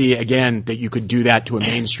don't see, again, that you could do that to a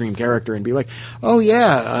mainstream character and be like, oh,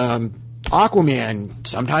 yeah, Aquaman,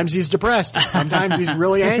 sometimes he's depressed, sometimes he's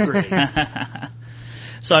really angry.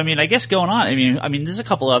 So, I mean, I guess going on, I mean, there's a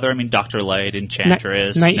couple other, Dr. Light,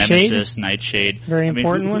 Enchantress, Nightshade? Nemesis, Nightshade. Very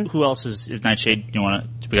important one. Who else is Nightshade?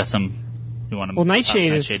 We got some, Well,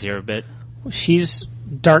 Nightshade is... Nightshade here a bit. She's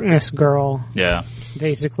Darkness Girl. Yeah.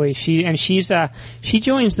 Basically, she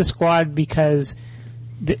joins the squad because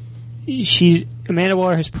Amanda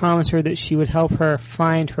Waller has promised her that she would help her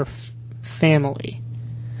find her family,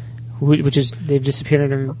 which is they've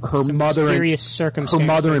disappeared under some mysterious circumstances. Her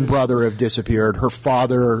mother and brother have disappeared. Her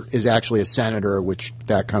father is actually a senator, which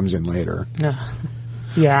that comes in later.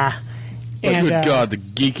 Yeah, and good God, the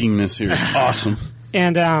geekiness here is awesome.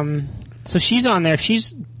 And so she's on there.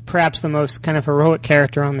 She's perhaps the most kind of heroic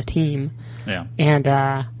character on the team. Yeah.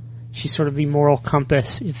 And she's sort of the moral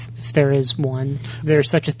compass, if there is one. There's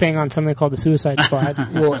such a thing on something called the Suicide Squad.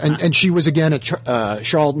 Well, and she was, again, a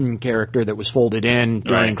Charlton character that was folded in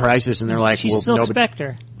during Crisis, and they're like, she's Silk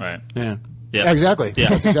Spectre. Right. Yeah. Yeah. Exactly. Yeah.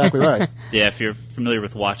 That's exactly right. Yeah, if you're familiar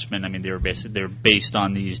with Watchmen, I mean, they were based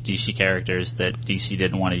on these DC characters that DC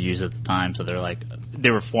didn't want to use at the time, so they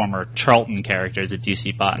were former Charlton characters that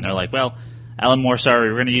DC bought, and they're like, well, Alan Moore, sorry,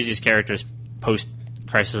 we're going to use these characters post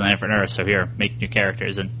Crisis on Infinite Earth, so here, make new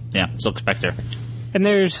characters, and Silk Spectre. And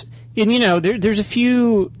there's a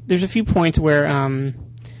few points where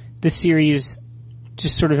this series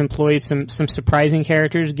just sort of employs some surprising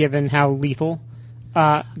characters, given how lethal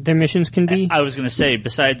their missions can be. I was going to say,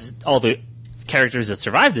 besides all the characters that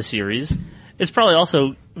survived the series, it's probably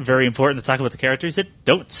also very important to talk about the characters that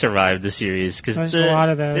don't survive the series, because there's a lot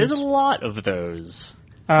of those. There's a lot of those.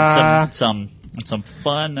 Some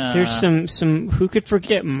fun. There's some. Who could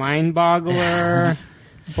forget Mindboggler?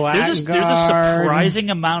 Blackguard. There's a surprising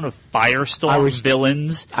amount of Firestorm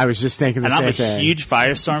villains. I was just thinking the same thing. I'm a huge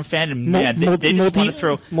Firestorm fan, and man, they just want to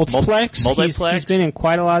throw Multiplex. He's been in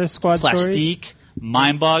quite a lot of squad stories. Plastique,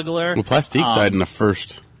 Mindboggler. Well, Plastique died in the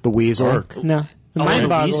first. The Weasel. Arc. No,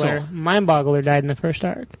 Mindboggler died in the first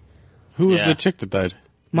arc. Who was the chick that died?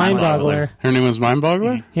 Mindboggler. Her name was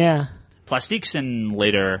Mindboggler? Yeah. Plastique's in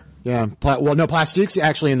later. Yeah. Plastique's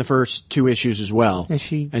actually in the first 2 issues as well. And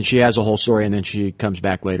she has a whole story, and then she comes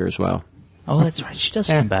back later as well. Oh, that's right. She does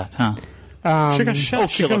come back, huh? She got shot.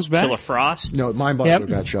 She comes back? Killer Frost? No, Mindboggler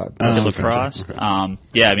got shot. Killer Frost. Okay.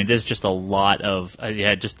 Yeah, I mean, there's just a lot of...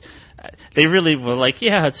 they really were like,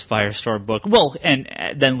 yeah, it's Firestorm book. Well, and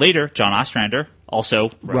then later, John Ostrander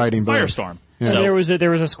also Writing both. Firestorm. Yeah. So So,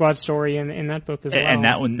 there was a squad story in that book as well.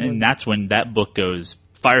 and that's when that book goes.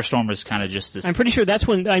 Firestorm was kind of just this. I'm pretty sure that's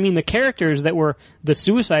when, the characters that were the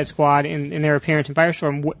Suicide Squad in their appearance in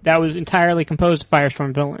Firestorm, that was entirely composed of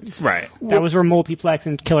Firestorm villains. Right. That was where Multiplex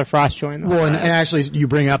and Killer Frost joined them. Well, and actually, you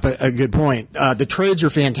bring up a good point. The trades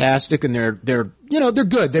are fantastic, and they're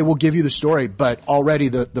good. They will give you the story, but already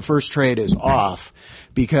the first trade is off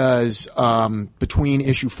because between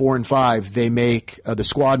issue 4 and 5, they make the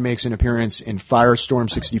Squad makes an appearance in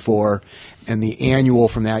Firestorm 64 and the annual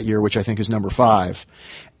from that year, which I think is number 5,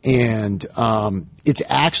 and it's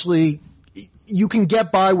actually you can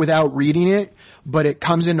get by without reading it, but it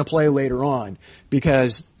comes into play later on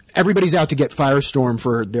because everybody's out to get Firestorm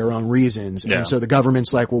for their own reasons. Yeah. And so the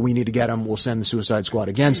government's like, well, we need to get them. We'll send the Suicide Squad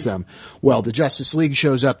against them. Well, the Justice League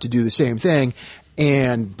shows up to do the same thing.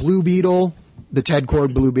 And Blue Beetle, the Ted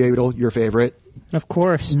Kord Blue Beetle, your favorite, Of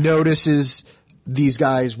course. notices these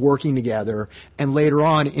guys working together. And later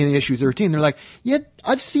on in issue 13, they're like, yeah,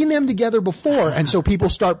 I've seen them together before. And so people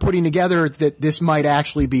start putting together that this might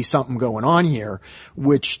actually be something going on here,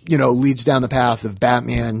 which, leads down the path of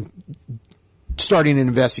Batman starting an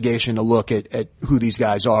investigation to look at who these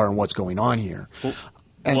guys are and what's going on here.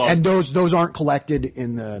 And those aren't collected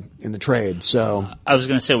in the trade. So I was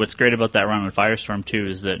going to say what's great about that run with Firestorm too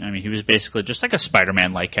is that he was basically just like a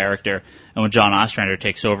Spider-Man like character, and when John Ostrander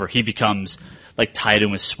takes over, he becomes like tied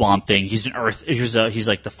in with Swamp Thing. He's an Earth. He's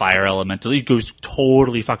like the fire elemental. He goes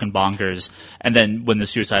totally fucking bonkers. And then when the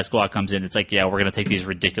Suicide Squad comes in, it's like, yeah, we're going to take these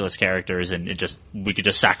ridiculous characters and we could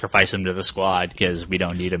just sacrifice them to the Squad because we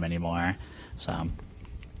don't need them anymore. So,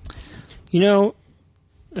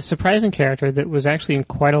 a surprising character that was actually in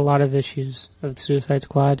quite a lot of issues of the Suicide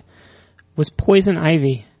Squad was Poison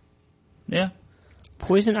Ivy. yeah.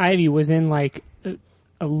 Poison Ivy was in like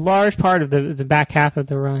a large part of the back half of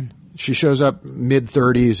the run. she shows up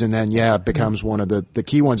mid-30s and then, becomes one of the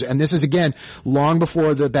key ones. And this is, again, long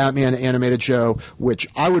before the Batman animated show, which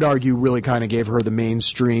I would argue really kind of gave her the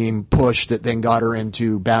mainstream push that then got her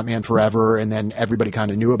into Batman Forever, and then everybody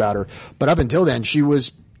kind of knew about her. But up until then, she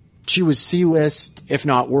was C-list, if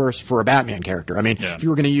not worse, for a Batman character. I mean, if you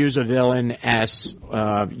were going to use a villain as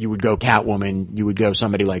you would go Catwoman, you would go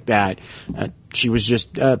somebody like that. She was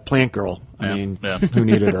just a plant girl. I mean, who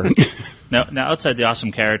needed her? Now, outside the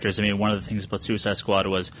awesome characters, I mean, one of the things about Suicide Squad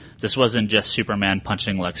was this wasn't just Superman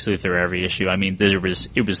punching Lex Luthor every issue. I mean,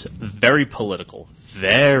 it was very political,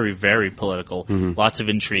 very, very political, lots of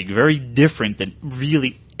intrigue, very different than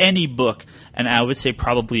really any book, and I would say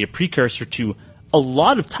probably a precursor to a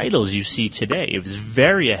lot of titles you see today. It was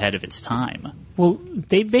very ahead of its time. Well,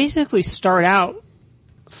 they basically start out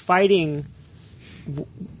fighting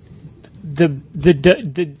the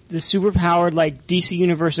superpowered like DC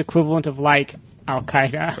Universe equivalent of like Al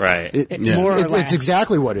Qaeda, Right? More or less. It's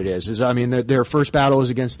exactly what it is. I mean, their first battle is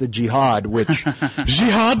against the Jihad, which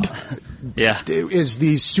Jihad is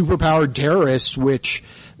these superpowered terrorists, which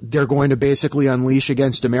they're going to basically unleash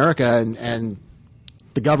against America, and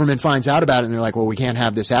the government finds out about it, and they're like, well, we can't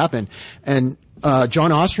have this happen. And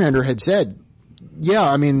John Ostrander had said,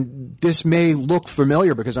 I mean, this may look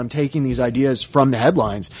familiar because I'm taking these ideas from the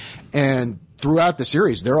headlines. And throughout the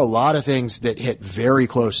series, there are a lot of things that hit very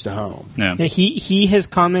close to home. Yeah. He has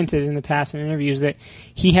commented in the past in interviews that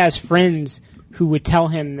he has friends who would tell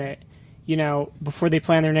him that, before they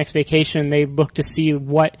plan their next vacation, they look to see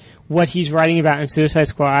what he's writing about in Suicide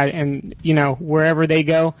Squad, and, wherever they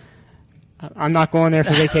go, I'm not going there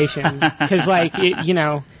for vacation because,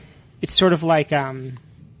 it's sort of like,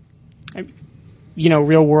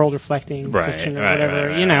 real world reflecting fiction or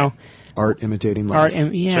whatever. Art imitating life.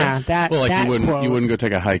 That you wouldn't go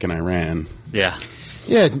take a hike in Iran. Yeah.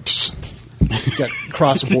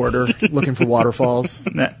 Cross a border looking for waterfalls.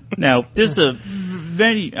 Now, there's a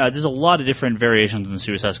lot of different variations in the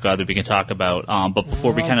Suicide Squad that we can talk about. But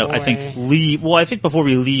before we before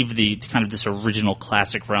we leave the kind of this original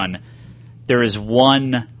classic run, there is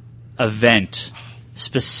one event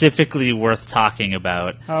specifically worth talking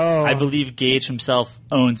about. I believe Gage himself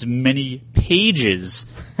owns many pages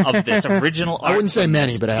of this original art. I wouldn't say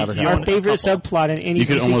many, but I have our favorite subplot in any You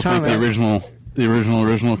could almost make the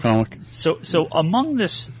original comic. So among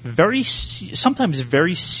this sometimes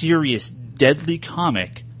very serious, deadly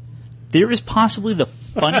comic, there is possibly the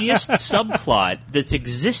funniest subplot that's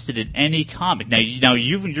existed in any comic. Now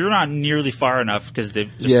you're not nearly far enough because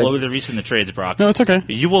they've slowly released in the trades, Brock. No, it's okay.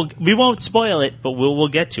 We won't spoil it, but we'll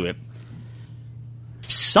get to it.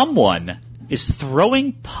 Someone is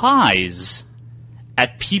throwing pies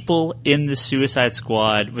at people in the Suicide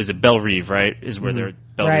Squad. Was it Belle Reve, right? Is where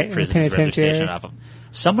Belle Reve prison is where they're stationed off of.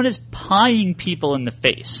 Someone is pieing people in the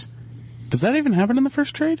face. Does that even happen in the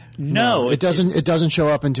first trade? No, it doesn't. It doesn't show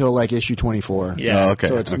up until like issue 24. Yeah. Oh, okay.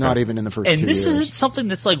 So it's not even in the first. And 2 this years. isn't something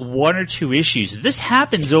that's like 1 or 2 issues. This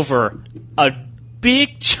happens over a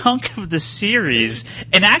big chunk of the series,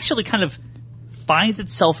 and actually kind of finds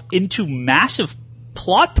itself into massive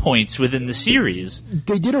plot points within the series.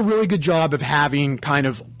 They did a really good job of having kind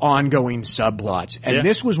of ongoing subplots, and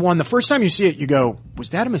this was one. The first time you see it, you go,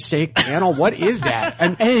 "Was that a mistake panel? What is that?"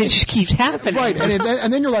 And it just keeps happening. Right,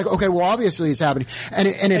 and then you're like, okay, well, obviously it's happening, and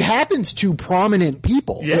it happens to prominent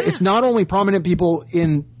people. Yeah. It's not only prominent people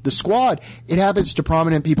in the Squad; it happens to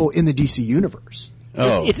prominent people in the DC universe.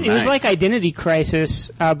 Oh, It was like Identity Crisis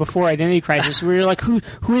before Identity Crisis, where you're like, who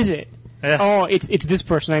is it? Yeah. Oh, it's this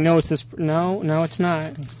person. I know it's this. No, it's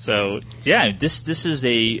not. So yeah, this is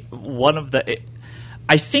one of the.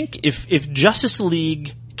 I think if Justice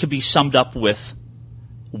League could be summed up with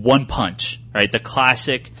one punch, right? The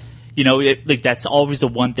classic, that's always the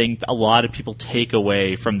one thing a lot of people take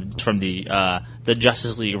away from the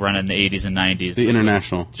Justice League run in the 80s and 90s. The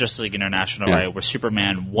International. Justice League International, right? Where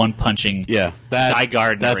Superman one punching Guy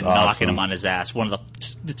Gardner and knocking him on his ass. One of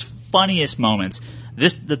the funniest moments.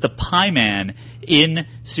 The Pie Man in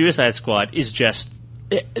Suicide Squad is just,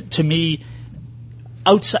 to me,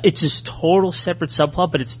 outside. It's this total separate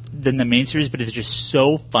subplot, but it's than the main series. But it's just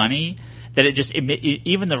so funny that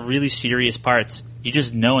even the really serious parts, you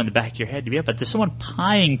just know in the back of your head, but there's someone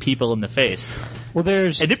pieing people in the face. Well,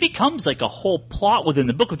 and it becomes like a whole plot within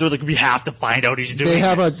the book where they're like, we have to find out he's doing.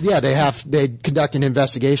 They conduct an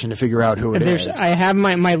investigation to figure out who it is. I have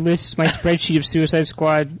my list, my spreadsheet of Suicide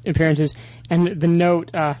Squad appearances, and the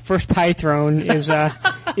note first pie thrown is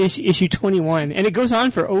issue 21, and it goes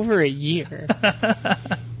on for over a year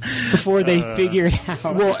before they figure it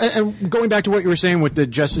out. Well, and going back to what you were saying with the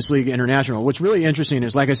Justice League International, what's really interesting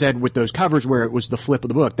is, like I said, with those covers where it was the flip of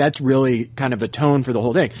the book, that's really kind of a tone for the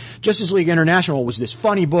whole thing. Justice League International was this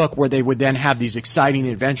funny book where they would then have these exciting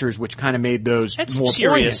adventures, which kind of made those more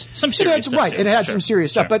serious. poignant. Some serious stuff, right? too. It had some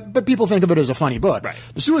serious stuff, but people think of it as a funny book. Right.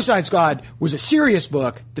 The Suicide Squad was a serious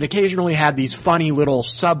book that occasionally had these funny little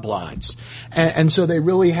subplots, and so they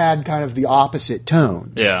really had kind of the opposite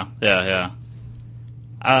tone. Yeah.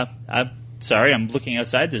 I'm sorry, I'm looking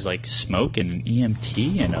outside. There's like smoke and an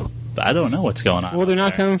EMT, and I don't know what's going on. Well, they're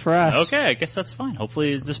not coming for us. Okay, I guess that's fine.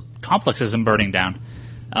 Hopefully this complex isn't burning down.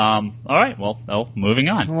 All right, well, moving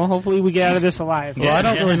on. Well, hopefully we get out of this alive. Well, I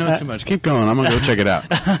don't really know too much. Keep going. I'm going to go check it out.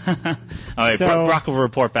 All right, So- Brock will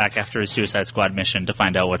report back after his Suicide Squad mission to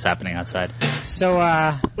find out what's happening outside. So,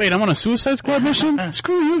 Wait, I'm on a Suicide Squad mission?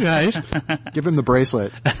 Screw you guys. Give him the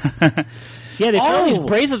bracelet. yeah, they put all these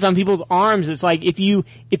bracelets on people's arms. It's like if you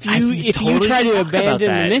totally try to talk about abandon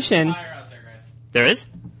that. the mission. There is?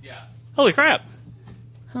 Yeah. Holy crap.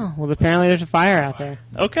 Oh, well, apparently there's a fire out there.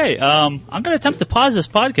 Okay, I'm going to attempt to pause this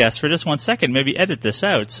podcast for just 1 second, maybe edit this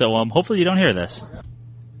out, so hopefully you don't hear this.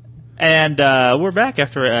 And we're back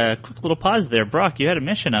after a quick little pause there. Brock, you had a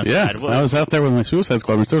mission outside. Yeah, I was out there with my Suicide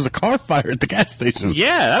Squad. There was a car fire at the gas station.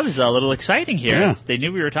 Yeah, that was a little exciting here. Yeah. They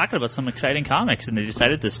knew we were talking about some exciting comics, and they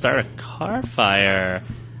decided to start a car fire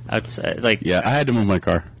outside. Yeah, I had to move my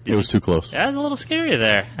car. It was too close. That was a little scary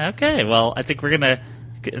there. Okay, well, I think we're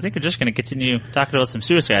just gonna continue talking about some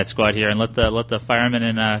Suicide Squad here and let the firemen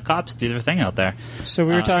and cops do their thing out there. So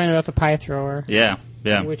we were talking about the pie thrower, Yeah.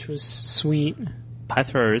 which was sweet. Pie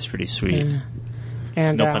thrower is pretty sweet.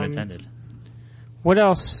 And No pun intended. What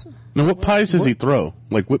else? Now, what pies does he throw?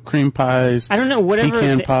 Like whipped cream pies? I don't know. Whatever.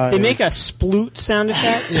 Pecan They pies? make a sploot sound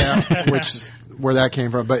effect. Yeah, which is where that came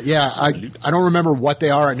from. But yeah, I don't remember what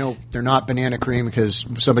they are. I know they're not banana cream because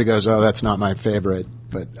somebody goes, "Oh, that's not my favorite."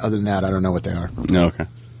 But other than that, I don't know what they are. No, okay.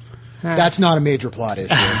 That's not a major plot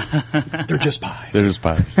issue. They're just pies. They're just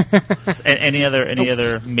pies. Any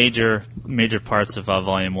other major parts of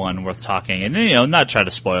Volume 1 worth talking? And not try to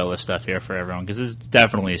spoil this stuff here for everyone because it's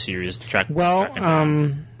definitely a serious track. Well,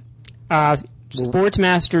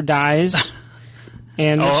 Sportsmaster dies,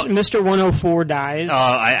 and Mr. 104 dies.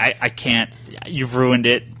 I can't. You've ruined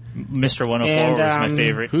it. Mr. 104 was my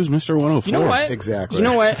favorite. Who's Mr. 104? You know what? Exactly. You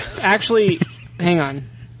know what? Actually, hang on.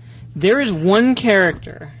 There is one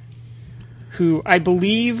character who I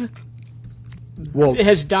believe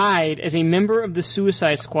has died as a member of the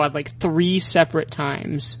Suicide Squad like 3 separate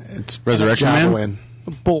times. It's Resurrection Man? Javelin.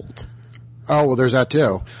 Bolt. Oh, well, there's that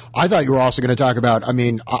too. I thought you were also going to talk about,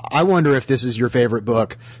 I wonder if this is your favorite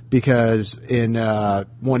book because in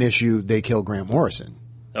one issue they kill Grant Morrison.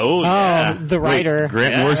 Oh, yeah. the writer.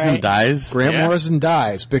 Grant Morrison dies? Grant Morrison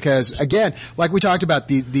dies because, again, like we talked about,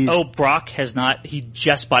 these. Oh, Brock has not. He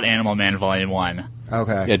just bought Animal Man Volume 1.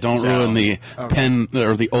 Okay. Yeah, don't ruin the pen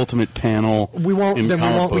or the ultimate panel. We won't. in Then we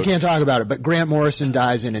comic won't. We books. can't talk about it. But Grant Morrison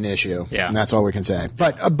dies in an issue. Yeah. And that's all we can say.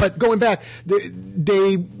 But going back,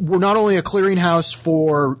 they were not only a clearinghouse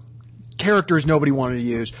for characters nobody wanted to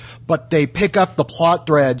use, but they pick up the plot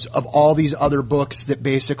threads of all these other books that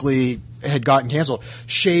basically had gotten canceled.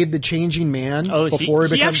 Shade the Changing Man. Oh, before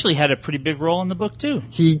he actually had a pretty big role in the book too.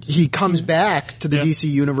 He comes back to the DC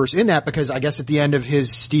universe in that because I guess at the end of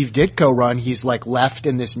his Steve Ditko run, he's like left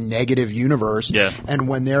in this negative universe. Yeah. And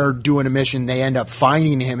when they're doing a mission, they end up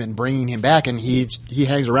finding him and bringing him back, and he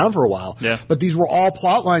hangs around for a while. Yeah. But these were all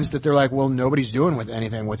plot lines that they're like, well, nobody's doing with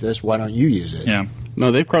anything with this. Why don't you use it? Yeah,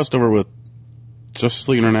 No, they've crossed over with Justice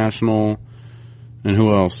League International, and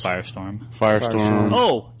who else? Firestorm. Firestorm.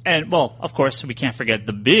 Oh, and well, of course, we can't forget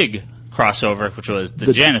the big crossover, which was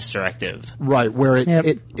the Janus Directive. Right, where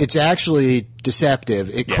it's actually deceptive.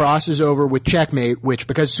 It crosses over with Checkmate, which,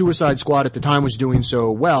 because Suicide Squad at the time was doing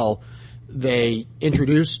so well, they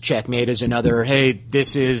introduced Checkmate as another, hey,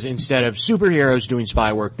 this is, instead of superheroes doing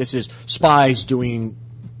spy work, this is spies doing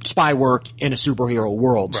spy work in a superhero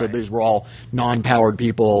world. Right. So these were all non-powered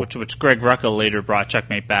people. Which Greg Rucka later brought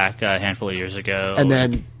Checkmate back a handful of years ago. And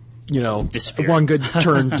then, one good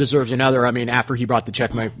turn deserves another. I mean, after he brought the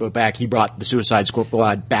Checkmate book back, he brought the Suicide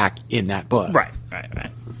Squad back in that book. Right.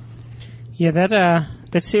 Yeah,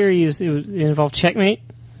 that series, it involved Checkmate,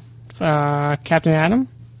 Captain Atom,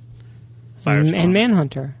 and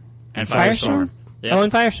Manhunter. And Firestorm. Yeah. Oh,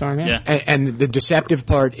 and Firestorm, yeah. And the deceptive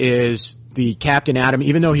part is the Captain Atom,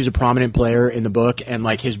 even though he's a prominent player in the book, and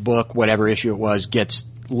like his book, whatever issue it was, gets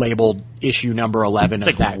labeled issue number 11 it's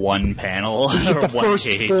of like that. one panel. Or the one first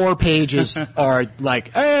page. 4 pages are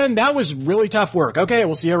like, and that was really tough work. Okay,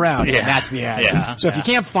 we'll see you around. Yeah. And that's the end. Yeah. So if you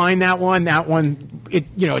can't find that one,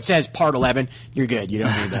 it says part 11, you're good. You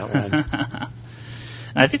don't need that one.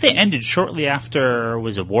 And I think they ended shortly after,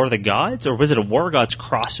 was it War of the Gods? Or was it a War of Gods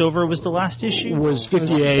crossover was the last issue? It was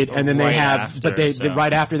 58, and then they have, after, but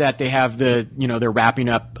right after that, they have they're wrapping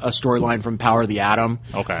up a storyline from Power of the Atom.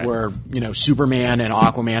 Okay. Where, Superman and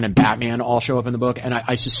Aquaman and Batman all show up in the book, and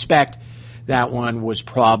I suspect that one was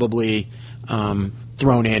probably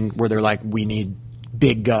thrown in where they're like, we need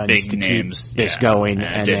big guns to names, keep this going,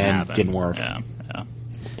 and then didn't work. Yeah.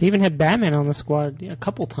 They even had Batman on the squad a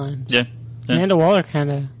couple times. Yeah. Amanda Waller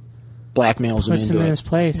kind of blackmails him puts him into in it. his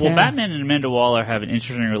place. Well, Batman and Amanda Waller have an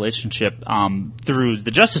interesting relationship through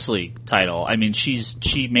the Justice League title. I mean,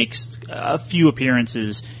 she makes a few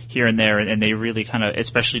appearances here and there, and they really kind of,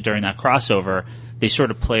 especially during that crossover, they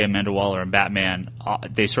sort of play Amanda Waller and Batman.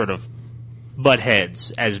 They sort of butt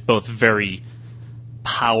heads as both very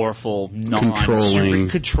powerful,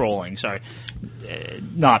 controlling. Sorry.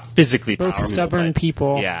 Not physically both powerful, stubborn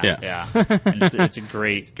people. Yeah. And it's a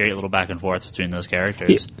great little back and forth between those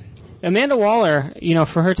characters. Amanda Waller,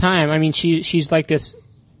 for her time, I mean, she's like this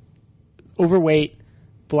overweight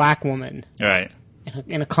black woman, Right.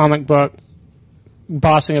 in a comic book,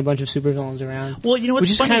 bossing a bunch of supervillains around. Well, what's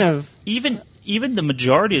which is funny, kind of even the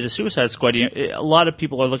majority of the Suicide Squad, a lot of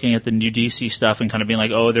people are looking at the new DC stuff and kind of being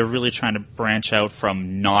like, oh, they're really trying to branch out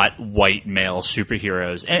from not white male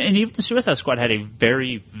superheroes. And even the Suicide Squad had a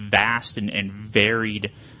very vast and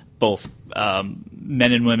varied both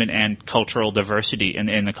men and women and cultural diversity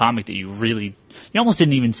in the comic that you almost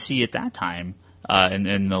didn't even see at that time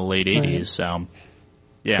in the late 80s. So,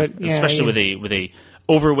 especially with a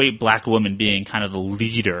overweight black woman being kind of the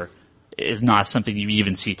leader is not something you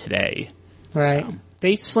even see today. Right. So.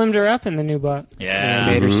 They slimmed her up in the new book. Yeah.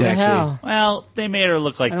 Made her sexy. Well, they made her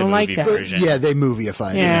look like I the don't movie like that. version. Yeah, they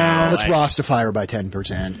movie-ified Yeah. her. Let's Rostify her by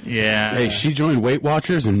 10%. Yeah. Hey, she joined Weight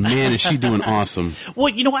Watchers, and man, is she doing awesome.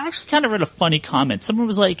 Well, I actually kind of read a funny comment. Someone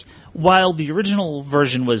was like, while the original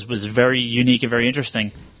version was very unique and very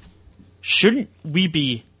interesting, shouldn't we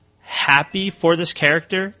be happy for this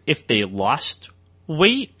character if they lost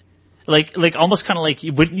weight? Like almost kind of like,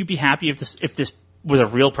 wouldn't you be happy if this was a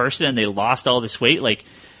real person and they lost all this weight? Like,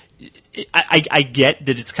 I get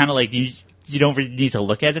that it's kind of like you don't really need to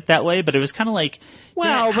look at it that way, but it was kind of like,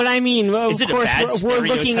 well, but I mean, of is it a course, bad we're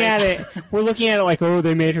looking at it. We're looking at it like, oh,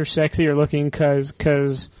 they made her sexier looking because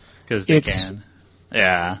they can.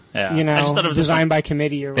 Yeah. I just thought it was designed by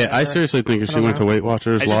committee or whatever. Yeah, I seriously think if she went to Weight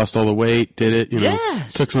Watchers, lost all the weight, did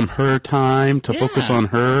it, took some her time to focus on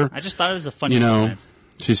her. I just thought it was a funny comment.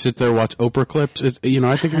 She sit there, watch Oprah clips. I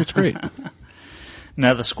think it's great.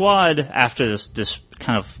 Now, the Squad, after this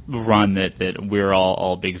kind of run that we're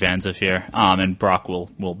all big fans of here, and Brock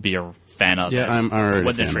will be fan of. Yeah, I'm already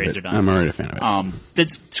when a the fan trades of are it. done. I'm already a fan of it.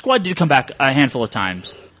 The squad did come back a handful of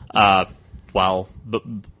times.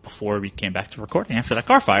 Before we came back to recording after that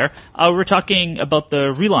car fire, we were talking about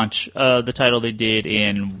the relaunch of the title they did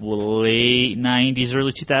in late 90s,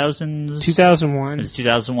 early 2000s. 2001. Is it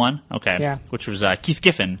 2001? Okay. Yeah. Which was Keith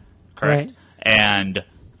Giffen, correct? Right. And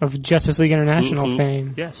Of Justice League International who-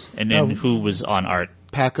 fame. Yes. And then who was on art?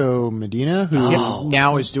 Paco Medina, who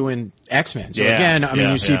now is doing X-Men. So Yeah, again, I mean,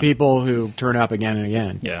 yeah, you see yeah. people who turn up again and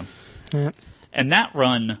again. Yeah. Yeah. And that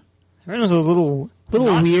run, It was a little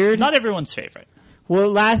not, weird. not everyone's favorite.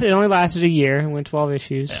 Well, it only lasted a year. It went 12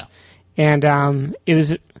 issues. Yeah. And it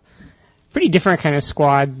was a pretty different kind of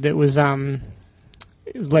squad that was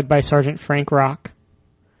it was led by Sergeant Frank Rock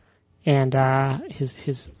and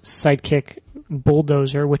his sidekick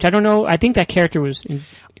Bulldozer, which I don't know. I think that character was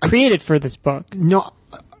created for this book. No,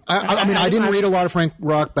 I mean, I didn't read a lot of Frank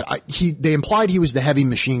Rock, but they implied he was the heavy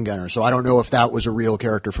machine gunner, so I don't know if that was a real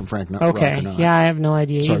character from Frank Rock Okay. or not. Yeah, I have no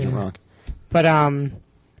idea Sergeant either. Rock. But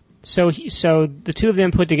so the two of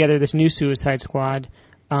them put together this new Suicide Squad,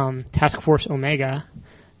 Task Force Omega,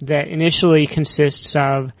 that initially consists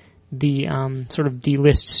of the sort of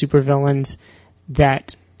D-list supervillains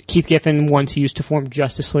that Keith Giffen once used to form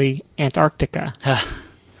Justice League Antarctica,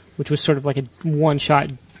 which was sort of like a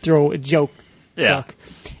one-shot throw a joke. Yeah. book.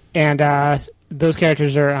 And those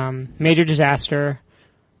characters are Major Disaster,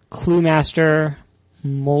 Clue Master,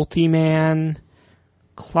 Multi-Man,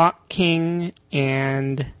 Clock King,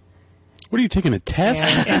 and What are you taking a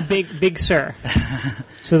test? and Big Sir.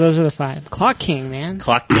 So those are the five. Clock King, man.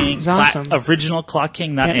 Clock King, He's awesome. original Clock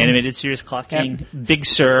King, not Yep. animated series Clock Yep. King. Big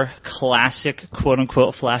Sir, classic quote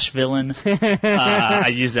unquote Flash villain.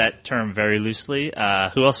 I use that term very loosely.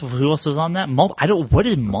 Who else was on that? What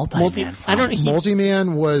is Multi-Man from? I don't.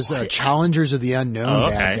 Multi-Man was Challengers of the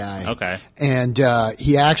Unknown bad guy. Okay. And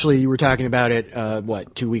he actually, you were talking about it,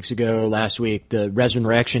 2 weeks ago, last week, the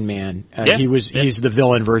Resurrection Man. Yeah. He's the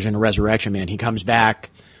villain version of Resurrection Man. He comes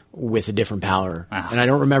back with a different power. And I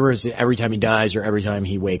don't remember is it every time he dies or every time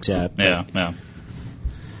he wakes up. Yeah, yeah.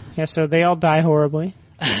 Yeah, so they all die horribly.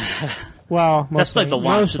 Well, mostly, That's like the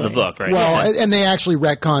launch of the book, right? Well, and they actually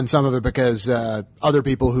retcon some of it because other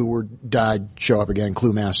people who died show up again.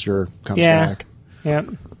 Clue Master comes back. Yep.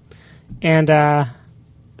 And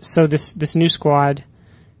so this new squad,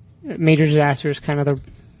 Major Disaster is kind of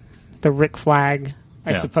the Rick Flag,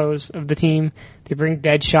 I Yeah. suppose, of the team. They bring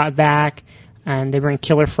Deadshot back, and they bring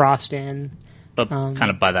Killer Frost in. But kind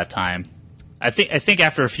of by that time, I think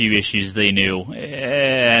after a few issues they knew,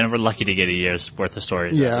 and we're lucky to get a year's worth of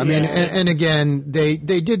stories. Yeah, I mean, and again, they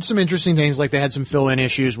did some interesting things. Like they had some fill-in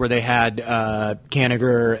issues where they had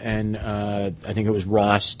Kanigher and I think it was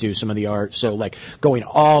Ross do some of the art. So like going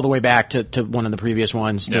all the way back to one of the previous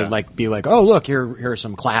ones to like be like, oh look, here are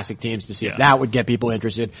some classic teams to see if that would get people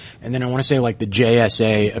interested. And then I want to say like the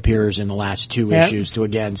JSA appears in the last two issues to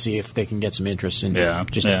again see if they can get some interest in.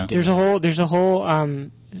 There's a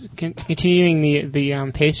whole continuing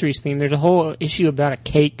the pastries theme. There's a whole issue about a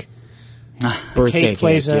cake. Birthday Cake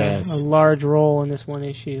plays cake, a yes. large role in this one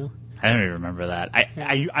issue. I don't even remember that.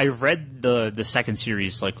 I read the second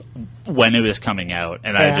series like when it was coming out,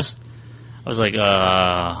 and I was like,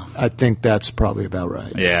 I think that's probably about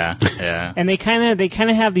right. yeah. And they kind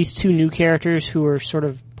of have these two new characters who are sort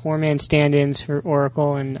of poor man stand-ins for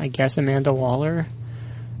Oracle and I guess Amanda Waller.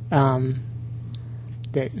 That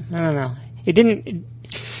I don't know. It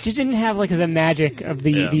just didn't have like the magic of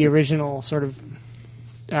the original sort of.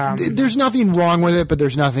 There's nothing wrong with it, but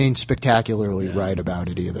there's nothing spectacularly right about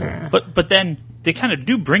it either. But then they kind of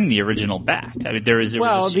do bring the original back. I mean, there was a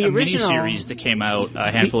miniseries that came out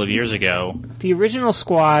a handful of years ago. The original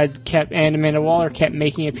squad and Amanda Waller kept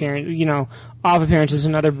making off appearances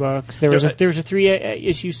in other books. There was a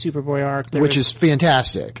 3-issue Superboy arc, which is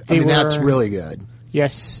fantastic. I mean, that's really good.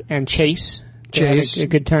 Yes, and Chase. Chase. A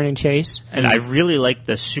good turn in Chase. And I really like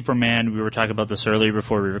the Superman. We were talking about this earlier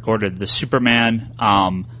before we recorded. The Superman,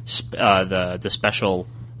 the special,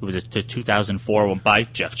 was it the 2004 one by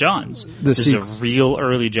Jeff Johns? This is a real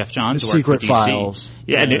early Jeff Johns work Secret for DC. Files.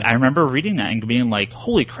 Yeah, and I remember reading that and being like,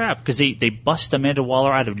 holy crap, because they bust Amanda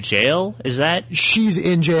Waller out of jail? Is that? She's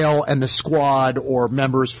in jail, and the squad or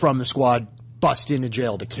members from the squad bust into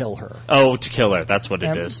jail to kill her. Oh, to kill her. That's what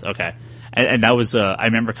it is. Okay. And that was, I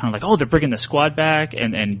remember kind of like, oh, they're bringing the squad back.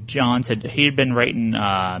 And John said he had been writing,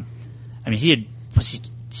 he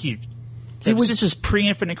This was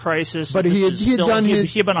pre-Infinite Crisis, but he had done he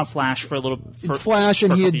had been on Flash for a little Flash,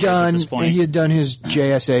 and he had done his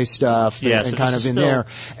JSA stuff, and kind of in there.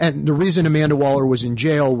 And the reason Amanda Waller was in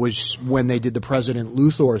jail was when they did the President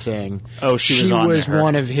Luthor thing. Oh, she was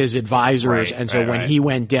one of his advisors, and so when he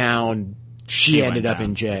went down, she ended up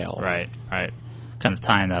in jail. Right. Kind of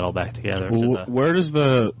tying that all back together. Where does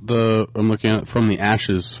the I'm looking at From the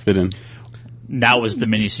Ashes fit in? That was the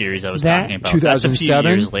miniseries I was talking about. 2007? That's a few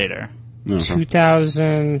years later.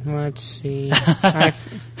 2000. Let's see.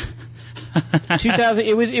 2000.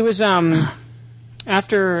 It was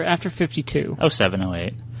after 52. 07,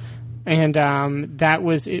 08. And that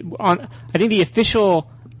was on. I think the official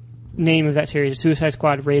name of that series, Suicide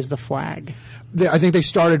Squad, Raise the Flag. I think they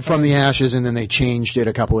started From the Ashes, and then they changed it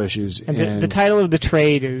a couple issues. And the title of the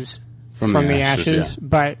trade is From the Ashes,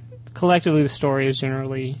 but collectively the story is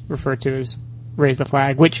generally referred to as Raise the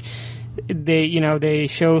Flag, which they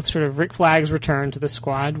show sort of Rick Flag's return to the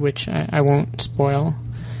squad, which I won't spoil,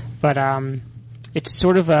 but it's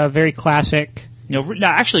sort of a very classic.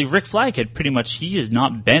 Actually, Rick Flag he has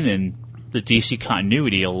not been in the DC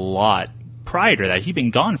continuity a lot. Prior to that, he'd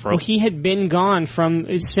been gone for. Well, he had been gone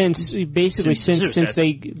since he exited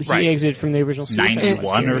from the original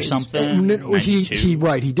 91 or something.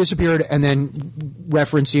 He disappeared, and then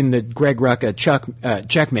referencing the Greg Rucka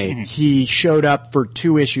Checkmate, he showed up for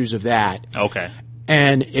 2 issues of that. Okay,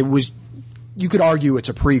 and it was. You could argue it's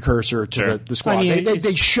a precursor to the squad. I mean,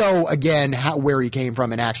 they show again where he came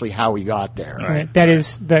from and actually how he got there. Right. That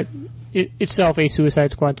is itself a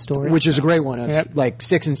Suicide Squad story, which is a great one. It's like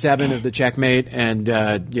 6 and 7 of the Checkmate, and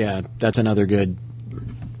that's another good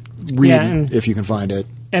read if you can find it.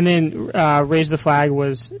 And then Raise the Flag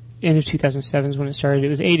was end of 2007 is when it started. It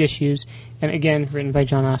was 8 issues, and again written by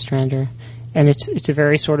John Ostrander, and it's a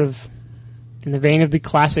very sort of in the vein of the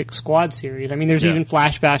classic Squad series. I mean, there's even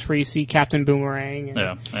flashbacks where you see Captain Boomerang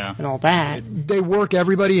and all that. They work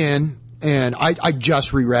everybody in. And I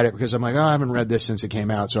just reread it because I'm like, I haven't read this since it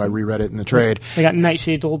came out, so I reread it in the trade. They got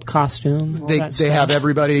Nightshade's old costume. They have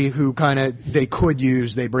everybody who kind of they could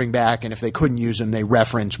use, they bring back, and if they couldn't use them, they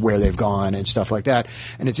reference where they've gone and stuff like that.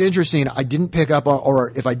 And it's interesting. I didn't pick up on,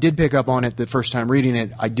 or if I did pick up on it the first time reading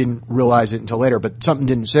it, I didn't realize it until later. But something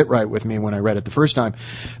didn't sit right with me when I read it the first time.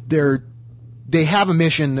 They have a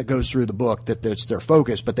mission that goes through the book that's their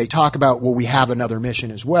focus, but they talk about, well, we have another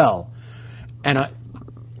mission as well, and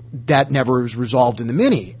that never was resolved in the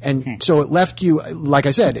mini. And so it left you, like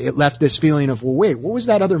I said, it left this feeling of, well, wait, what was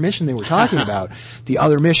that other mission they were talking about? The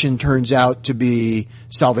other mission turns out to be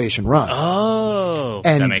Salvation Run. Oh,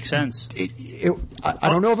 and that makes sense. I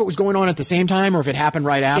don't know if it was going on at the same time or if it happened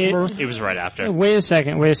right after. It was right after. Wait a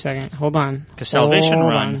second. Hold on. Because Salvation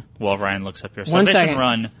Run, well, Ryan looks up here. Salvation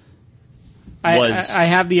Run was... I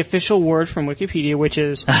have the official word from Wikipedia, which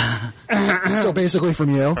is... So basically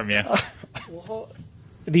from you. From you.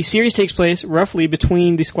 The series takes place roughly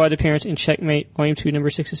between the squad appearance in Checkmate, Volume 2,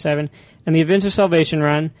 Number 6 to 7, and the events of Salvation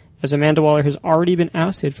Run, as Amanda Waller has already been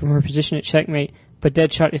ousted from her position at Checkmate, but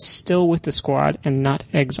Deadshot is still with the squad and not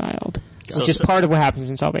exiled, which is part of what happens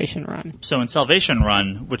in Salvation Run. So in Salvation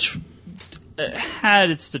Run, which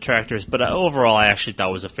had its detractors, but overall I actually thought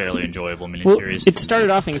it was a fairly enjoyable miniseries. Well, it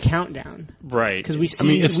started off in Countdown. Right. Because we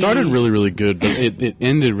see... it started really, really good, but it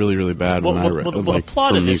ended really, really bad when I read it. The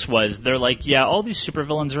plot of this was, they're like, all these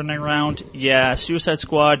supervillains running around, Suicide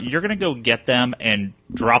Squad, you're going to go get them and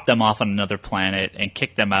drop them off on another planet and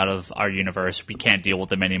kick them out of our universe. We can't deal with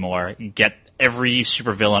them anymore. Get every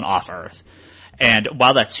supervillain off Earth. And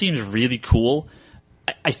while that seems really cool...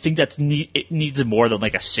 I think it needs more than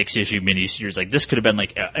like a 6-issue miniseries. Like this could have been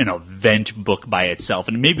like an event book by itself,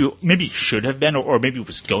 and maybe it should have been, or maybe it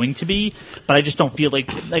was going to be. But I just don't feel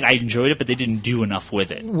like I enjoyed it, but they didn't do enough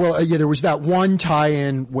with it. Well, there was that one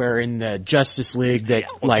tie-in where in the Justice League that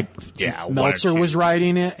Meltzer was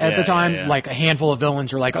writing it at the time. Like a handful of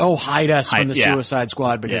villains are like, "Oh, hide us from the Suicide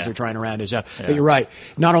Squad," because they're trying to round us up. Yeah. But you're right.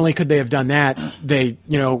 Not only could they have done that, they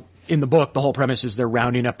in the book the whole premise is they're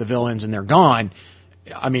rounding up the villains and they're gone.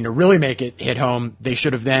 I mean, to really make it hit home, they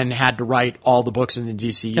should have then had to write all the books in the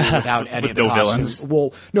DCU without any of the villains.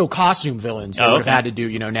 Well, no costume villains. They would have had to do,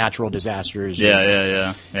 natural disasters.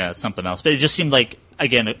 Yeah, something else. But it just seemed like,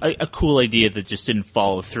 again, a cool idea that just didn't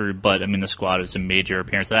follow through. But I mean, the Squad was a major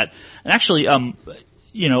appearance of that. And actually,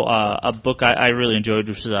 a book I really enjoyed,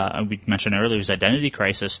 which was, we mentioned earlier, was Identity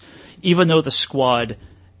Crisis. Even though the Squad,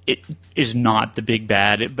 it is not the big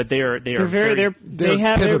bad, but they're very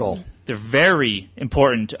pivotal. They're very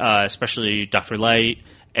important, especially Dr. Light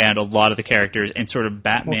and a lot of the characters, and sort of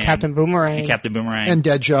Batman, Captain Boomerang, and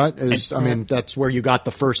Deadshot is. I mean, that's where you got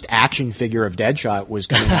the first action figure of Deadshot was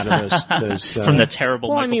coming out of those from the terrible.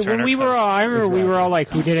 Well, Michael Turner when we were all, I remember Exactly. we were all like,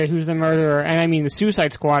 "Who did it? Who's the murderer?" And I mean, the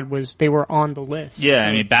Suicide Squad they were on the list. Yeah,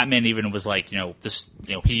 I mean, Batman even was like,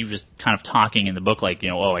 he was kind of talking in the book like,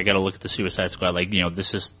 oh, I got to look at the Suicide Squad, like,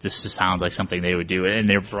 this sounds like something they would do, and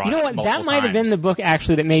they're brought. You know up what? That might have times. been the book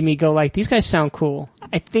actually that made me go like, "These guys sound cool."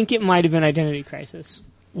 I think it might have been Identity Crisis.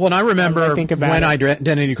 Well, and I remember Now that I think about when it.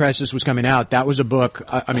 Identity Crisis was coming out, that was a book,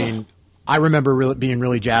 I mean, I remember being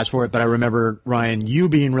really jazzed for it, but I remember, Ryan, you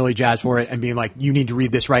being really jazzed for it and being like, you need to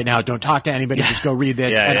read this right now. Don't talk to anybody. Just go read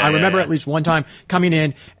this. I remember at least one time coming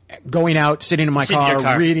in, going out, sitting in my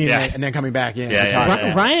car, reading it, and then coming back in.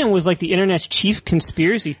 Ryan was like the internet's chief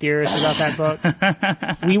conspiracy theorist about that book.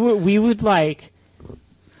 we would like...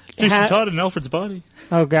 Jason Todd in Alfred's body.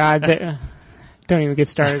 Oh, God. Don't even get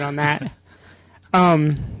started on that.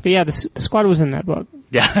 But yeah, the Squad was in that book.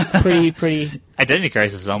 Yeah. Pretty. Identity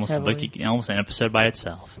Crisis is almost heavily. almost an episode by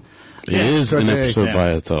itself. It is an episode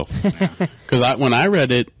by itself. Because when I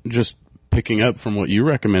read it, just picking up from what you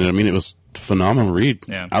recommended, I mean, it was a phenomenal read.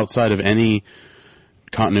 Yeah. Outside of any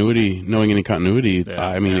continuity, knowing any continuity,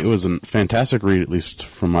 I mean, it was a fantastic read, at least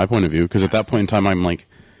from my point of view. Because at that point in time, I'm like,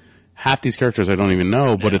 half these characters I don't even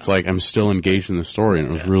know, but it's like I'm still engaged in the story, and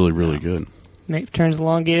it was really, really good. Turns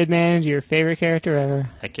Elongated Man into your favorite character ever.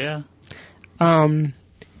 Heck yeah.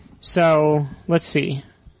 So, let's see.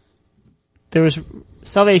 There was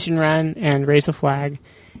Salvation Run and Raise the Flag.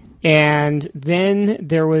 And then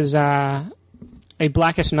there was a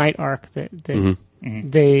Blackest Night arc that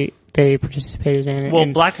they participated in. Well,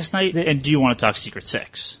 Blackest Night, and do you want to talk Secret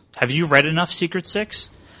Six? Have you read enough Secret Six?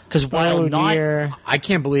 Because while I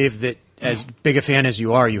can't believe that as big a fan as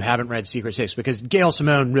you are, you haven't read Secret Six, because Gail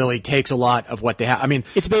Simone really takes a lot of what they have. I mean,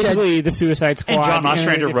 it's basically the Suicide Squad. And John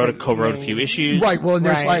Ostrander co-wrote a few issues. Right. Well, and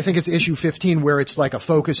there's I think it's issue 15 where it's like a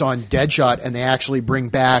focus on Deadshot, and they actually bring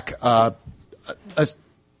back a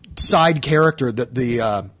side character that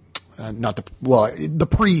the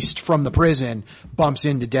priest from the prison bumps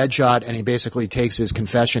into Deadshot, and he basically takes his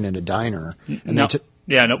confession in a diner.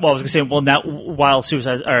 And well, I was going to say, now, while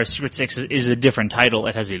Secret Six is a different title,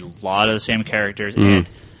 it has a lot of the same characters and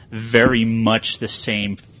very much the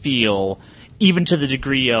same feel, even to the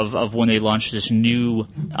degree of when they launched this new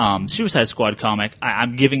Suicide Squad comic.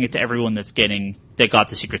 I'm giving it to everyone that got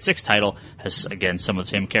the Secret Six title, has, again, some of the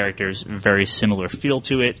same characters, very similar feel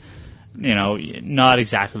to it. Not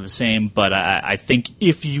exactly the same, but I think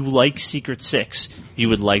if you like Secret Six, you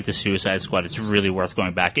would like the Suicide Squad. It's really worth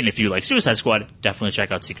going back. And if you like Suicide Squad, definitely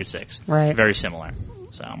check out Secret Six. Right. Very similar.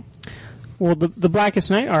 So, well, the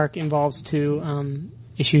Blackest Night arc involves 2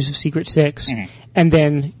 issues of Secret Six, and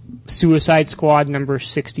then Suicide Squad number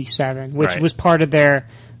 67, which was part of their...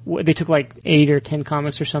 They took like 8 or 10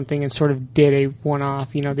 comics or something and sort of did a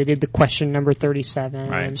one-off. They did the Question number 37.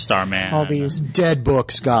 Right, and Starman. All these. Dead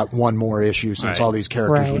Books got one more issue since all these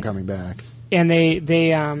characters were coming back. And they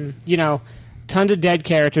tons of dead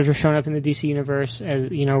characters were showing up in the DC universe as,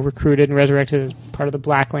 recruited and resurrected as part of the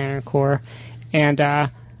Black Lantern Corps. And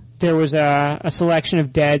there was a selection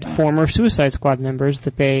of dead former Suicide Squad members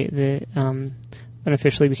that they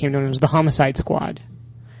unofficially became known as the Homicide Squad.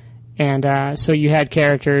 And so you had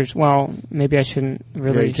characters. Well, maybe I shouldn't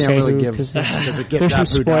really you can't say really who, give because there's some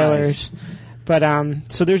spoilers. But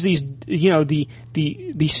so there's these,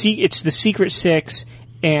 it's the Secret Six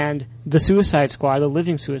and the Suicide Squad, the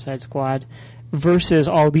living Suicide Squad, versus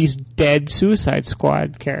all these dead Suicide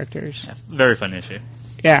Squad characters. Yeah, very fun issue.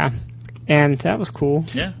 Yeah. And that was cool.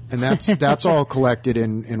 Yeah. And that's all collected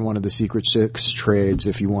in one of the Secret Six trades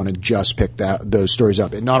if you want to just pick those stories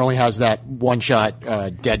up. It not only has that one-shot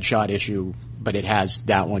Deadshot issue, but it has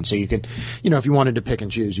that one. So you could, if you wanted to pick and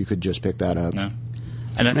choose, you could just pick that up. No.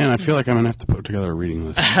 Man, I feel like I'm going to have to put together a reading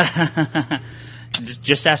list.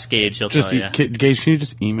 Just ask Gage. He'll tell you. Gage, can you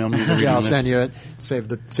just email me the reading I'll list? send you it. Save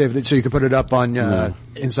the so you can put it up on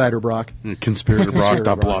Insider Brock.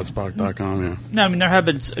 ConspiratorBrock.blogspot.com, yeah. No, I mean, there have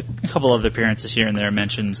been a couple other appearances here and there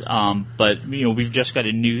mentions, but we've just got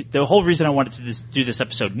the whole reason I wanted to do this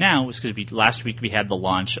episode now was because last week we had the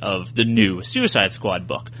launch of the new Suicide Squad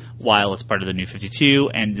book, while it's part of the New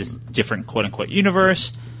 52 and this different quote-unquote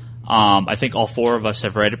universe. I think all 4 of us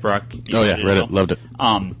have read it, Brock. Read it, loved it.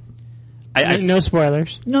 No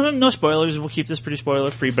spoilers. No spoilers. We'll keep this pretty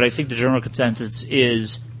spoiler-free, but I think the general consensus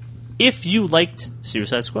is if you liked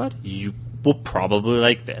Suicide Squad, you will probably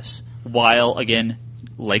like this. While, again,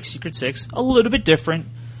 like Secret Six, a little bit different.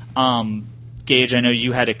 Gage, I know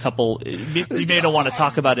you had a couple... You may not want to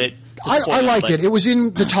talk about it. I liked it. It was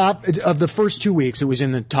in the top of the first 2 weeks. It was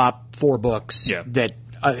in the top 4 books that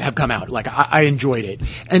have come out. Like I enjoyed it,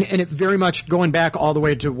 and it very much going back all the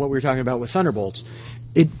way to what we were talking about with Thunderbolts.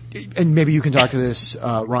 And maybe you can talk to this,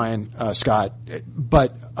 Ryan, Scott,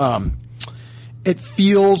 but it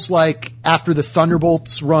feels like after the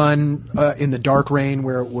Thunderbolts run in the Dark Reign,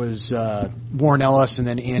 where it was Warren Ellis and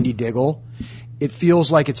then Andy Diggle, it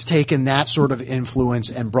feels like it's taken that sort of influence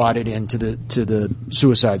and brought it into the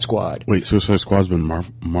Suicide Squad. Wait, Suicide Squad's been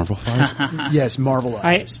Marvel-fied? Yes,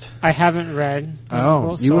 Marvelized. I haven't read.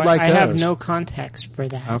 You would like I those. have no context for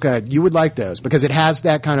that. Okay, you would like those because it has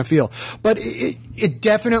that kind of feel. But it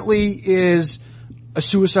definitely is a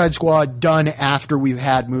Suicide Squad done after we've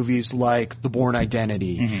had movies like The Bourne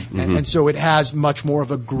Identity. And so it has much more of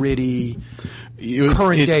a gritty,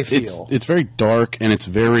 current day feel. It's very dark, and it's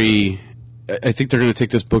very... I think they're going to take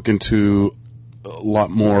this book into a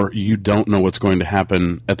lot more. You don't know what's going to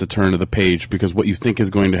happen at the turn of the page because what you think is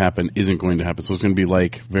going to happen isn't going to happen. So it's going to be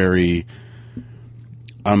like very,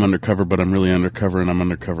 I'm undercover, but I'm really undercover, and I'm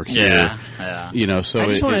undercover here. Yeah. You know, so I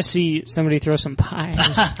just want to see somebody throw some pies.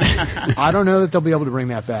 I don't know that they'll be able to bring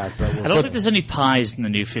that back. But I don't think there's any pies in the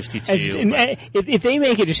new 52. If they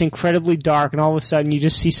make it just incredibly dark and all of a sudden you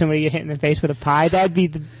just see somebody get hit in the face with a pie, that'd be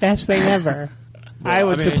the best thing ever. I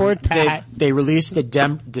would support that. They released the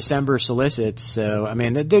December solicits, so I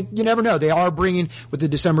mean, you never know. They are bringing with the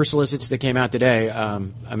December solicits that came out today.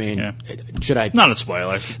 Should I? Not a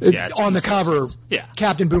spoiler. On the cover,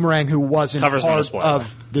 Captain Boomerang, who wasn't part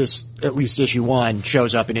of this, at least issue 1,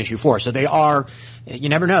 shows up in issue 4. So they are. You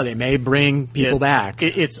never know. They may bring people back.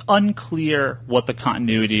 It's unclear what the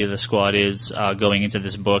continuity of the Squad is going into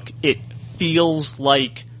this book. It feels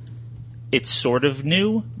like it's sort of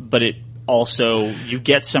new, but it. Also, you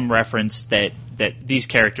get some reference that these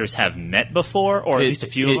characters have met before, or at least a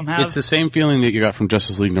few of them have. It's the same feeling that you got from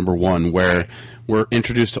Justice League #1, where we're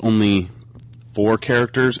introduced to only 4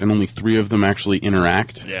 characters and only 3 of them actually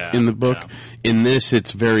interact in the book. Yeah. In this,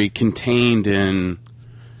 it's very contained in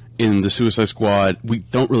the Suicide Squad. We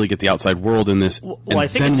don't really get the outside world in this, I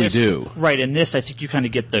think then in this, we do. Right, in this, I think you kind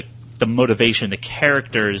of get the motivation, the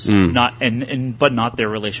characters, not but not their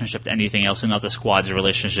relationship to anything else, and not the Squad's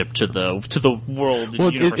relationship to the world.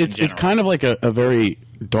 Well, universe in general. it's kind of like a very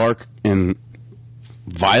dark and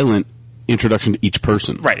violent introduction to each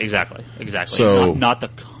person. Right, exactly. So, not the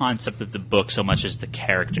concept of the book so much as the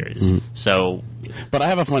characters. So, but I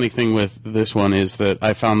have a funny thing with this one is that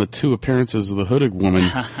I found the 2 appearances of the hooded woman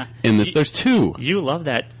in this. There's 2. You love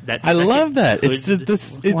that. I love that. It's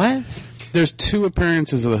what? There's 2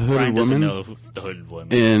 appearances of the hooded woman. Know the hooded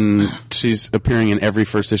woman. And she's appearing in every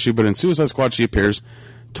first issue, but in Suicide Squad she appears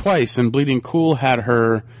twice, and Bleeding Cool had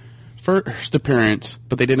her first appearance,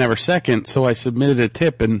 but they didn't have her second, so I submitted a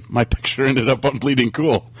tip, and my picture ended up on Bleeding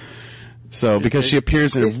Cool. So, because she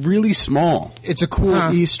appears in really small. It's a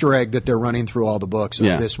cool Easter egg that they're running through all the books of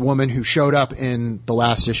this woman who showed up in the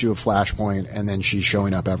last issue of Flashpoint, and then she's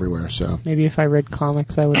showing up everywhere. So maybe if I read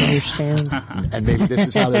comics, I would understand. And maybe this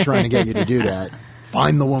is how they're trying to get you to do that.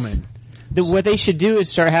 Find the woman. What they should do is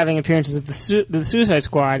start having appearances of the Suicide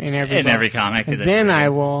Squad in every comic. And then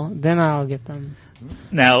I'll get them.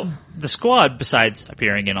 Now, the Squad, besides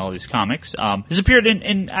appearing in all these comics, has appeared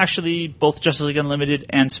in actually both Justice League Unlimited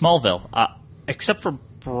and Smallville. Except for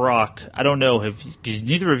Brock, I don't know, because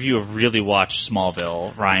neither of you have really watched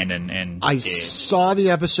Smallville, Ryan and I Gage. saw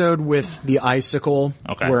the episode with the icicle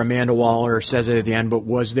where Amanda Waller says it at the end, but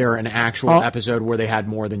was there an actual episode where they had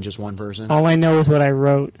more than just one person? All I know is what I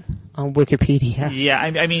wrote on Wikipedia. Yeah,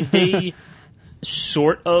 I mean, they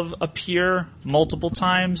sort of appear multiple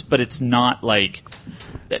times, but it's not like...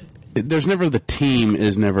 There's never... The team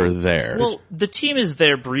is never there. Well, the team is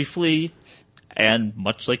there briefly, and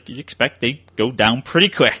much like you'd expect, they go down pretty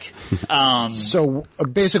quick. So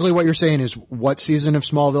basically what you're saying is, what season of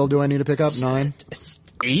Smallville do I need to pick up? 9?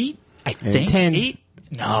 8? I think 10. 8?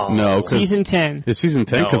 No. Season 10. It's season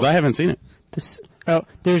 10? Because I haven't seen it.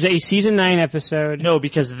 There's a season 9 episode. No,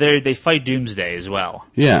 because they fight Doomsday as well.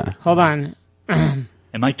 Yeah. Hold on.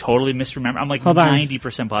 Am I totally misremembering? I'm like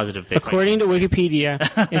 90% positive they According to Wikipedia,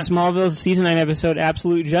 in Smallville's season 9 episode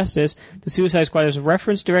Absolute Justice, the Suicide Squad is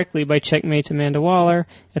referenced directly by Checkmate's Amanda Waller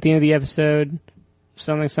at the end of the episode.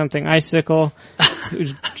 Something icicle.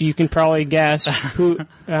 You can probably guess who.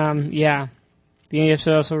 The end of the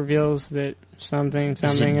episode also reveals that something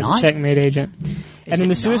is a Checkmate agent. And then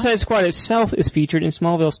the Suicide Squad itself is featured in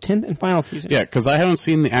Smallville's 10th and final season. Yeah, because I haven't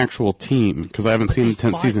seen the actual team, because I haven't seen the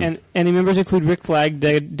 10th season. And the members include Rick Flag,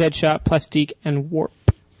 Deadshot, Plastique, and Warp.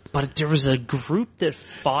 But there was a group that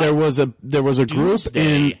fought. There was a group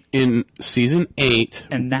in season 8,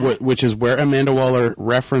 which is where Amanda Waller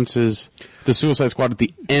references the Suicide Squad at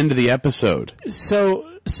the end of the episode. So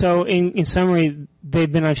in summary,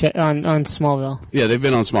 They've been on Smallville. Yeah, they've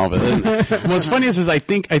been on Smallville. And what's funny is I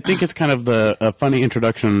think it's kind of a funny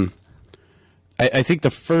introduction. I think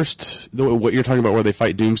what you're talking about where they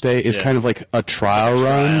fight Doomsday is kind of like a trial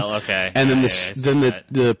run. Okay. And then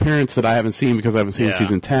the appearance that I haven't seen because I haven't seen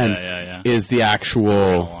season 10 is the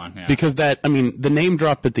actual one, because the name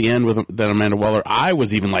drop at the end with that Amanda Waller, I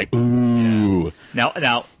was even like, ooh. Yeah.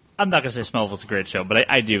 Now I'm not going to say Smallville's a great show,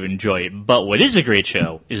 but I do enjoy it. But what is a great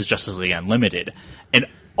show is Justice League Unlimited, and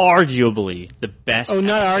arguably the best. Oh,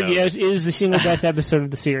 not episode. argue. It is the single best episode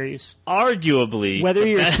of the series. Arguably, whether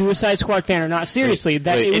you're a Suicide Squad fan or not. Seriously, is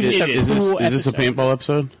this a paintball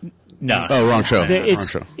episode? No. Oh, wrong show. Wrong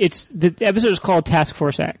show. It's the episode is called Task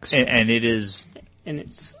Force X, and it is, and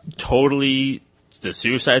it's totally the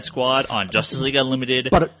Suicide Squad on Justice League Unlimited.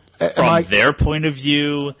 But from their point of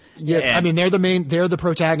view. Yeah, they're the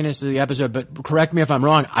protagonists of the episode, but correct me if I'm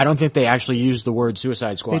wrong, I don't think they actually use the word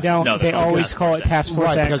Suicide Squad. They don't. No, they always call it Task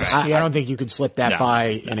Force X. Because I don't think you could slip that by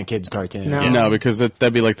in a kid's cartoon. No, because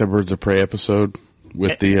that'd be like the Birds of Prey episode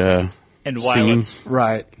with the singing.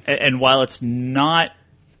 Right. And while it's not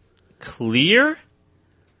clear,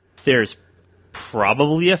 there's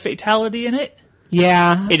probably a fatality in it.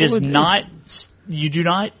 Yeah. It is not, you do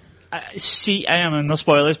not see, I am no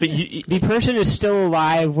spoilers, but the person is still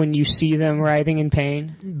alive when you see them writhing in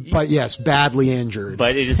pain. But yes, badly injured.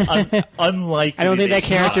 But it is unlikely. I don't think that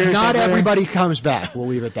character. Not everybody comes back. We'll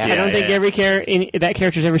leave it that. I don't think every that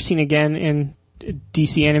character's ever seen again in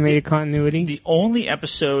DC animated continuity. The only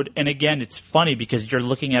episode, and again, it's funny because you're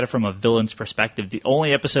looking at it from a villain's perspective. The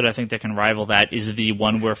only episode I think that can rival that is the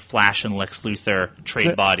one where Flash and Lex Luthor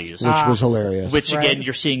trade bodies, which was hilarious. Which again,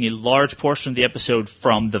 you're seeing a large portion of the episode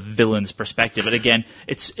from the villain's perspective. But again,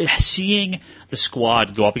 it's seeing the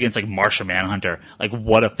Squad go up against like Martian Manhunter. Like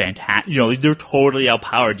what a fantastic! They're totally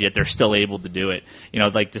outpowered, yet they're still able to do it.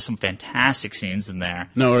 Like there's some fantastic scenes in there.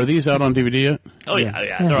 No, are these out on DVD yet? Oh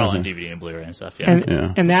yeah, they're all on DVD and Blu-ray and stuff.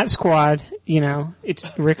 And that Squad, it's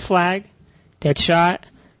Rick Flag, Deadshot,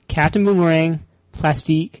 Captain Boomerang,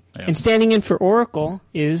 Plastique, and standing in for Oracle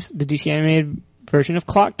is the DC animated version of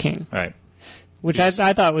Clock King. Right. Which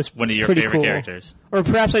I thought was one of your pretty favorite cool. characters. Or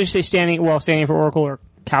perhaps I should say standing for Oracle or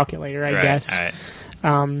Calculator, I guess. Right.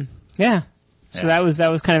 So that was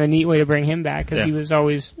kind of a neat way to bring him back because he was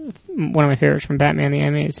always one of my favorites from Batman the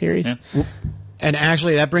Animated Series. Yeah. And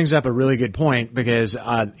actually, that brings up a really good point because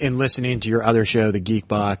in listening to your other show, The Geek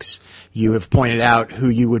Box, you have pointed out who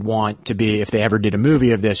you would want to be if they ever did a movie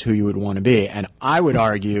of this. Who you would want to be, and I would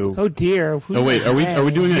argue. Oh dear! Oh wait, are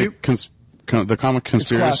we doing the comic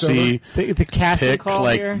conspiracy the casting pick, call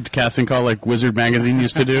like here? casting call like Wizard Magazine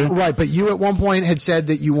used to do? Right, but you at one point had said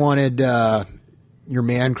that you wanted your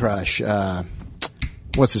man crush.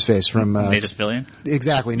 What's his face from Nathan Fillion?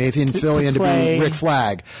 Exactly, Nathan Fillion to be Rick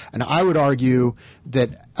Flag, and I would argue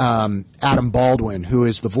that Adam Baldwin, who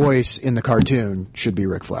is the voice in the cartoon, should be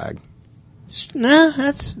Rick Flag. No,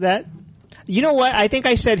 that's that. You know what? I think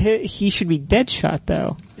I said he should be Deadshot,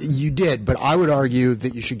 though. You did, but I would argue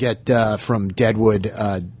that you should get from Deadwood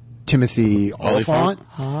Timothy Oliphant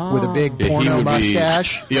with a big porno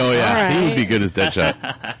mustache. He would be good as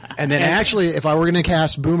Deadshot. And then actually, if I were going to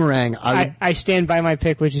cast Boomerang, I stand by my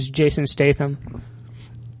pick, which is Jason Statham.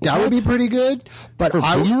 That would be pretty good. But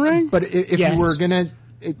Boomerang? But if you were going to,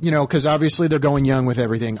 because obviously they're going young with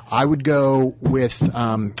everything, I would go with,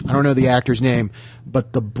 I don't know the actor's name,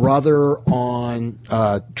 but the brother on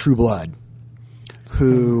True Blood.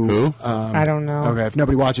 Who? I don't know. Okay, if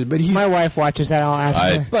nobody watches, but my wife watches that. I'll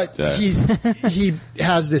ask her. But he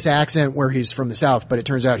has this accent where he's from the South, but it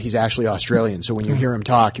turns out he's actually Australian. So when you hear him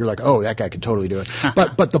talk, you're like, oh, that guy could totally do it.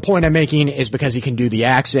 But the point I'm making is because he can do the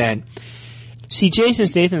accent. See, Jason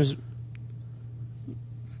Statham's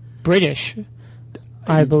British,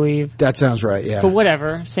 I believe. That sounds right. Yeah. But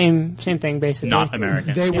whatever, same thing basically. Not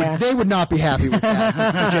American. They would not be happy with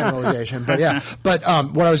that generalization. But yeah. But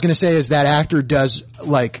what I was going to say is that actor does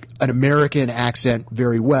like an American accent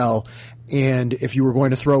very well. And if you were going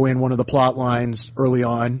to throw in one of the plot lines early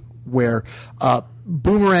on where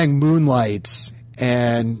Boomerang moonlights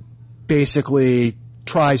and basically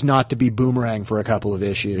tries not to be Boomerang for a couple of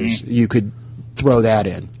issues, you could throw that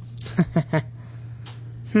in.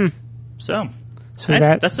 So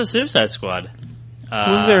that's the Suicide Squad.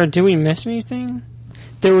 Was there? Did we miss anything?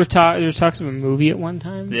 There was talks of a movie at one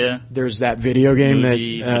time. Yeah, there's that video game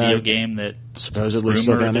that supposedly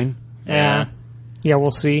still coming. Yeah,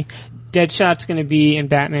 we'll see. Deadshot's going to be in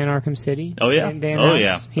Batman: Arkham City. Oh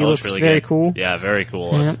yeah, he looks really very good. cool. Yeah, very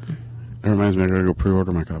cool. Yeah. That reminds me, I gotta go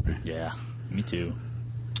pre-order my copy. Yeah, me too.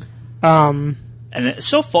 And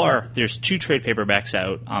so far, there's 2 trade paperbacks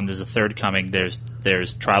out. There's a third coming. There's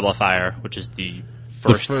Trial by Fire, which is the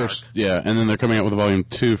first arc. Yeah, and then they're coming out with a volume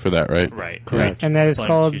 2 for that, right? Right. Right. And that is Volume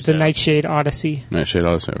called two's The out. Nightshade Odyssey. Nightshade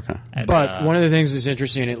Odyssey, okay. And, But one of the things that's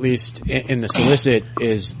interesting, at least in the solicit,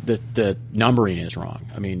 is that the numbering is wrong.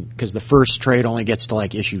 I mean, because the first trade only gets to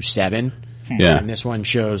like issue 7. Yeah. And this one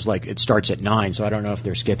shows like it starts at 9, so I don't know if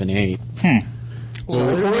they're skipping 8. So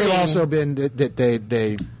it may have also been that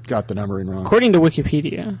they got the numbering wrong. According to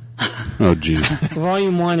Wikipedia, Oh, geez.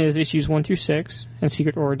 Volume 1 is issues 1 through 6 and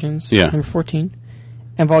Secret Origins, Yeah. number 14.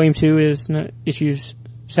 And Volume 2 is issues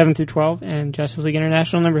 7 through 12 and Justice League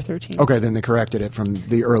International, number 13. Okay, then they corrected it from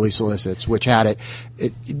the early solicits, which had it.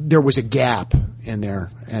 There was a gap in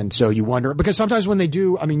there, and so you wonder because sometimes when they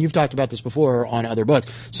do, I mean, you've talked about this before on other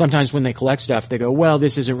books. Sometimes when they collect stuff, they go, "Well,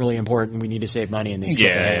 this isn't really important. We need to save money," and they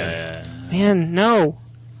skip ahead. Man, no.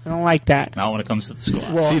 I don't like that. Not when it comes to the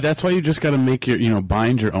squad. See, that's why you just got to make your,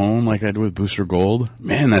 bind your own like I did with Booster Gold.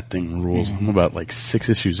 Man, that thing rules. I'm about like 6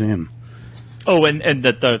 issues in. Oh, and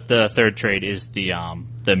the third trade is the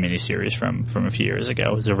miniseries from a few years ago.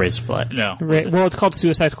 It was a Razor Flat. No. Well, it's called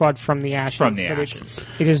Suicide Squad From the Ashes. From the but Ashes.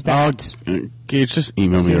 It is that. Gage, just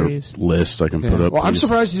email me a Series. list I can put up. Well, I'm please.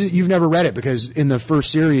 surprised that you've never read it because in the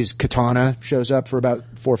first series, Katana shows up for about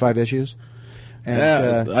 4 or 5 issues. And,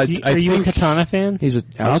 Yeah, I Are you a think Katana fan? he's an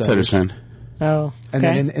Outsiders fan. Oh. And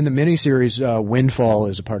okay. then in the miniseries, Windfall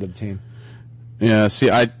is a part of the team. Yeah, see,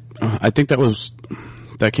 I think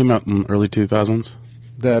that came out in early 2000s.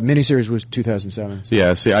 The miniseries was 2007.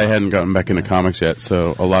 Yeah, see, I hadn't gotten back into comics yet,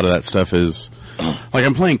 so a lot of that stuff is like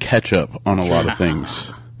I'm playing catch up on a lot of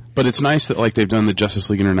things. But it's nice that like they've done the Justice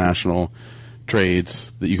League International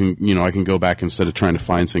trades that you can, I can go back instead of trying to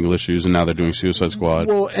find single issues, and now they're doing Suicide Squad.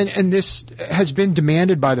 Well, and this has been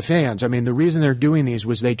demanded by the fans. I mean, the reason they're doing these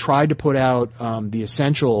was they tried to put out the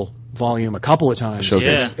Essential volume a couple of times. Showcase.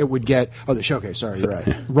 Yeah. It would get the Showcase. Sorry, you're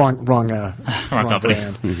right. Wrong company.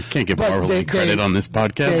 brand. You can't give But Marvel they- any credit they- on this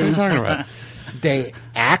podcast. What are you talking about? They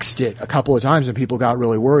axed it a couple of times, and people got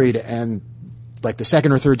really worried. And like the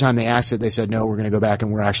second or third time they axed it, they said, "No, we're going to go back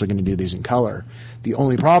and we're actually going to do these in color." The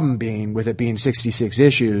only problem being with it being 66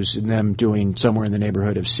 issues and them doing somewhere in the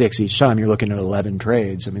neighborhood of 6 each time, you're looking at 11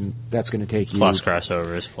 trades. I mean, that's going to take you. Plus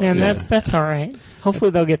crossovers. Plus Man, that's all right.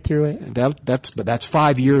 Hopefully they'll get through it. That's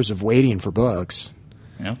 5 years of waiting for books.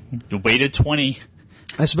 You waited 20.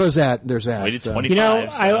 I suppose that there's that. Waited so. 20. You know,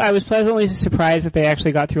 25, so- I was pleasantly surprised that they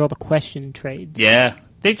actually got through all the question trades. Yeah.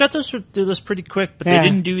 They got those pretty quick, but Yeah. they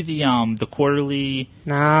didn't do the quarterly,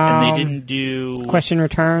 No. and they didn't do Question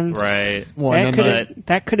returns. right. Well, and then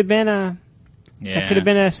That could have been a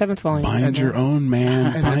Yeah. 7th volume. Bind your own, man.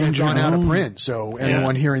 and then Bind they've your gone out of own. print. So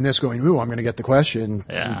anyone hearing this going, "Ooh, I'm going to get the question."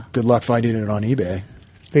 Yeah. Good luck finding it on eBay.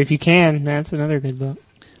 But if you can, that's another good book.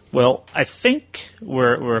 Well, I think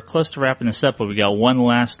we're close to wrapping this up, but we got one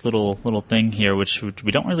last little thing here, which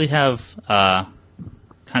we don't really have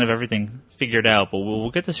kind of everything figured out, but we'll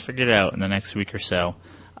get this figured out in the next week or so.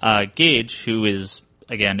 Gage, who is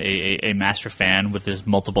again a master fan with his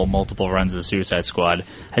multiple runs of the Suicide Squad,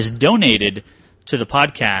 has donated to the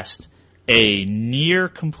podcast a near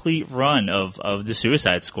complete run of the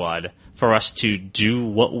Suicide Squad for us to do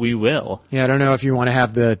what we will. Yeah, I don't know if you want to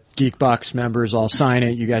have the Geekbox members all sign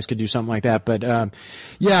it. You guys could do something like that. But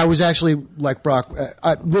Yeah, I was actually like Brock,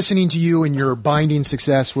 listening to you and your binding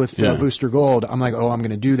success with Booster Gold. I'm like, I'm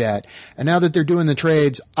going to do that. And now that they're doing the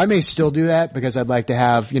trades, I may still do that because I'd like to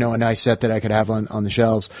have, a nice set that I could have on the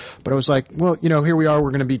shelves. But I was like, well, here we are.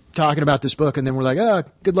 We're going to be talking about this book, and then we're like,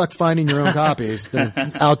 good luck finding your own copies. They're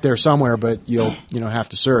out there somewhere, but you'll have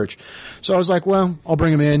to search. So I was like, well, I'll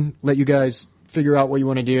bring them in, let you guys figure out what you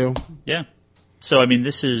want to do. Yeah. So, I mean,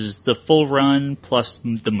 this is the full run plus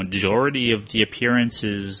the majority of the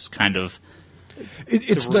appearances kind of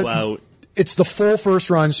It's throughout. It's the full first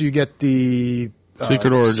run, so you get the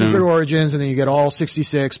Secret Origins, and then you get all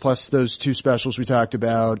 66 plus those 2 specials we talked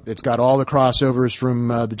about. It's got all the crossovers from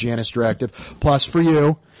the Janus Directive. Plus, for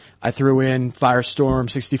you, I threw in Firestorm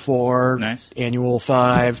 64, Nice. Annual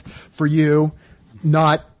 5. For you,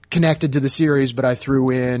 not connected to the series, but I threw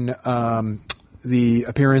in the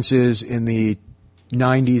appearances in the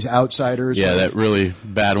 90s Outsiders. Yeah, that really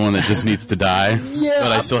bad one that just needs to die. Yeah,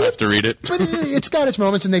 but I still have to read it. But it's got its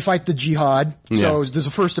moments, and they fight the Jihad. So Yeah. there's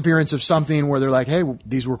a first appearance of something where they're like, hey,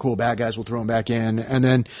 these were cool bad guys, we'll throw them back in. And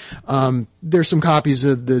then there's some copies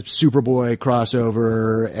of the Superboy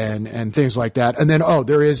crossover and things like that. And then,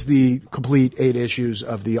 there is the complete 8 issues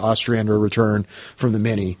of the Ostrander return from the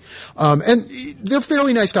mini. And they're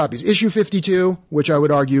fairly nice copies. Issue 52, which I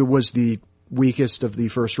would argue was the weakest of the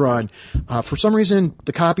first run. For some reason,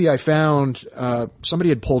 the copy I found, somebody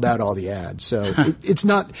had pulled out all the ads. So it's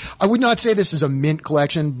not, I would not say this is a mint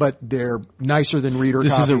collection, but they're nicer than reader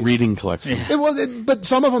This copies. is a reading collection. But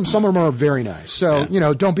some of them are very nice. So,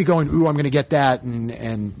 don't be going, ooh, I'm going to get that,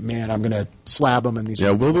 and man, I'm going to slab them. And these.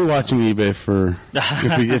 Yeah, we'll be watching eBay for,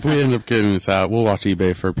 if we end up getting this out, we'll watch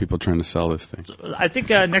eBay for people trying to sell this thing. I think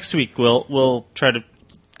next week we'll try to.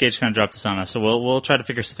 Gage kind of dropped this on us, so we'll try to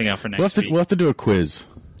figure something out for next week. We'll have to do a quiz.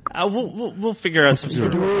 We'll figure out some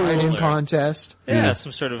sort of writing contest. Yeah,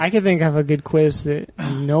 some sort of. I could think of a good quiz that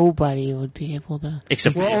nobody would be able to.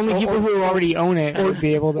 Except only people who already own it would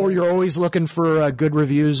be able to. Or you're always looking for good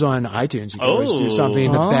reviews on iTunes. You can always do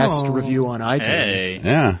something, the best review on iTunes. Hey.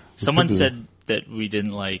 Yeah. Someone said that we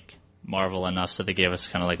didn't like Marvel enough, so they gave us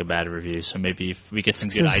kind of like a bad review. So maybe if we get some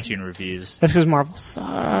good iTunes reviews. That's because Marvel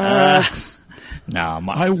sucks. No,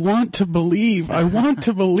 I want to believe.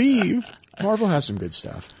 Marvel has some good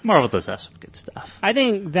stuff. Marvel does have some good stuff. I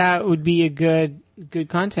think that would be a good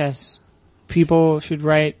contest. People should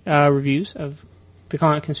write reviews of the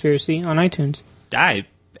Comic Conspiracy on iTunes.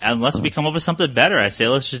 Unless we come up with something better, I say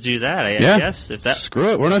let's just do that. I guess if that.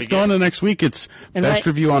 Screw it. We're not going to next week. It's best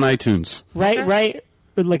review on iTunes. Right.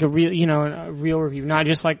 Like a real, a real review, not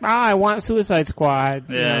just like, I want Suicide Squad.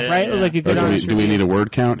 Right? Yeah. Like a good honest do we need a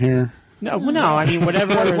word count here? No. I mean,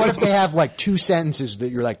 whatever. What if they have like 2 sentences that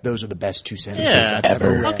you're like, those are the best 2 sentences I've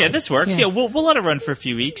ever read? Okay, this works. Yeah, we'll let it run for a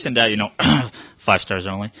few weeks, and 5 stars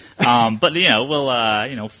only. But we'll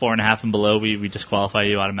 4.5 and below, we disqualify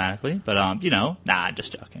you automatically. But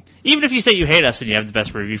just joking. Even if you say you hate us and you have the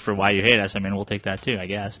best review for why you hate us, I mean, we'll take that too, I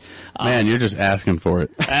guess. Man, you're just asking for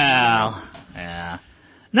it. Well, yeah.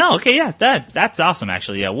 No, okay, yeah, that's awesome.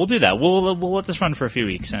 Actually, yeah, we'll do that. We'll let this run for a few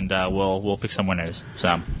weeks, and we'll pick some winners.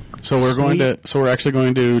 So we're actually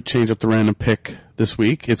going to change up the random pick this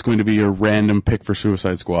week. It's going to be your random pick for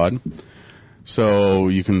Suicide Squad. So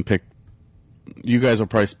you can pick. You guys will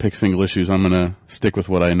probably pick single issues. I'm going to stick with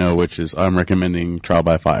what I know, which is I'm recommending Trial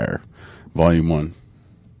by Fire, Volume 1.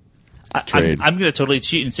 I'm going to totally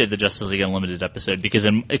cheat and say the Justice League Unlimited episode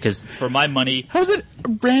because for my money, how is it a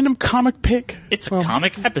random comic pick? It's a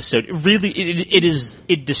comic episode. Really,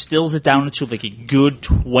 it distills it down into like a good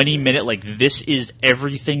 20-minute. Like this is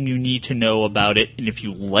everything you need to know about it. And if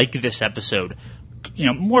you like this episode,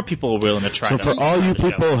 more people are willing to try. So for all you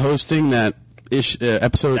people hosting that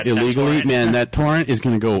episode illegally, man, that torrent is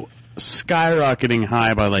going to go skyrocketing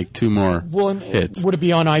high by like 2 more hits. Would it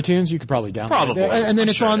be on iTunes? You could probably download it. And then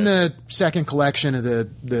it's on the second collection of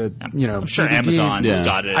the I'm sure DVD. Amazon's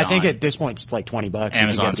got it. I think at this point it's like $20.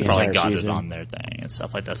 Amazon's probably got it on their thing and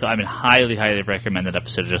stuff like that. So I mean, highly, highly recommend that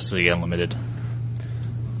episode of Justice League Unlimited.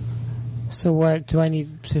 So what do I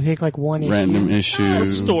need to pick? Like one random issue,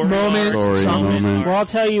 story moment. Well, I'll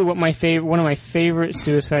tell you what one of my favorite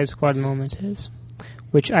Suicide Squad moments is,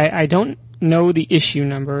 which I don't know the issue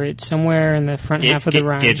number. It's somewhere in the front half of the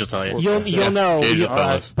run. Gage will tell you. You'll know. Gage will tell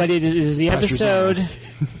us. But it is the episode.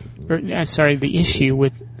 The issue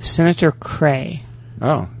with Senator Cray.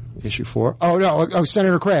 Oh, issue 4. Oh no,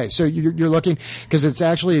 Senator Cray. So you're looking because it's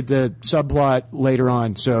actually the subplot later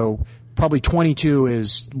on. So probably 22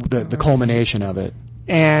 is the culmination of it.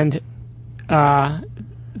 And I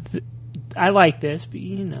like this, but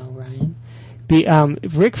Ryan.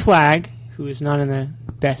 Rick Flag, who is not in the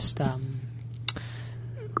best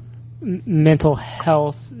mental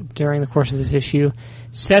health during the course of this issue,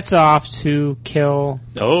 sets off to kill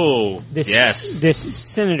this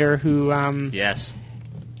senator who yes.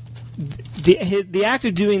 The act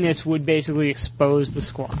of doing this would basically expose the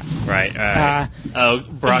squad. Right.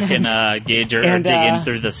 Brock and Gage are digging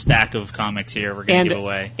through the stack of comics here we're going to give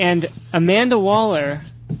away. And Amanda Waller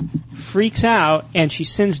freaks out, and she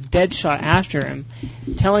sends Deadshot after him,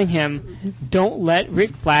 telling him, don't let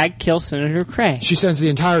Rick Flag kill Senator Cray. She sends the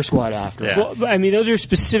entire squad after him. Well, I mean, those are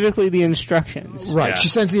specifically the instructions. Right. Yeah. She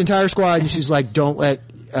sends the entire squad, and she's like, don't let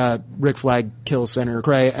Rick Flag kill Senator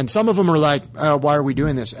Cray. And some of them are like, why are we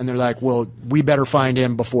doing this? And they're like, well, we better find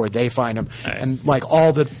him before they find him. Right. And like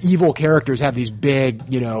all the evil characters have these big,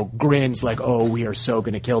 grins like, oh, we are so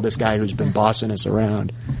going to kill this guy who's been bossing us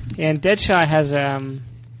around. And Deadshot has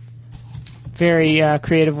very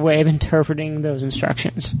creative way of interpreting those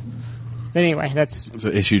instructions. But anyway, that's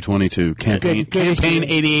issue 22. Campaign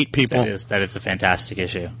 88 people. That is a fantastic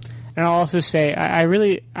issue. And I'll also say I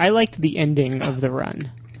liked the ending of the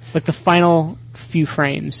run. Like the final few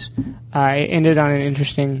frames, it ended on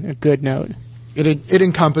a good note. It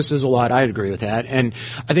encompasses a lot. I'd agree with that. And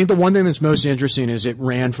I think the one thing that's most interesting is it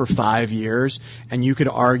ran for 5 years, and you could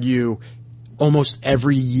argue almost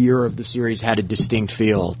every year of the series had a distinct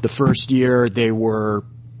feel. The first year they were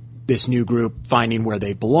this new group finding where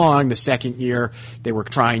they belong. The second year, they were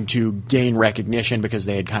trying to gain recognition because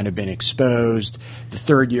they had kind of been exposed. The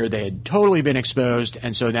third year, they had totally been exposed,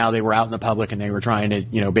 and so now they were out in the public and they were trying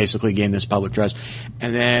to, basically gain this public trust.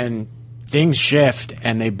 And then things shift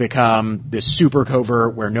and they become this super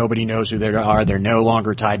covert where nobody knows who they are. They're no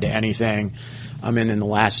longer tied to anything. And in the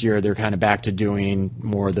last year, they're kind of back to doing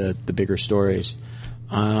more of the bigger stories.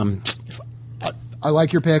 I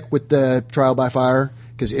like your pick with the Trial by Fire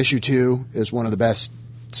because issue 2 is one of the best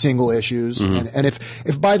single issues. Mm-hmm. And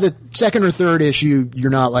if by the second or third issue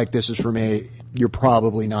you're not like, this is for me, you're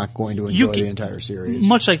probably not going to enjoy the entire series.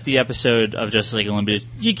 Much like the episode of Justice League Unlimited,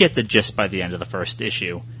 you get the gist by the end of the first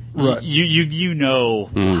issue. Right. You know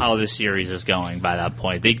how the series is going by that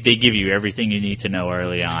point. They give you everything you need to know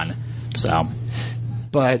early on. So,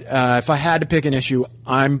 but if I had to pick an issue,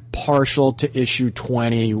 I'm partial to issue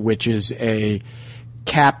 20, which is a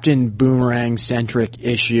Captain Boomerang-centric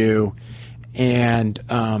issue. And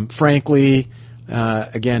frankly,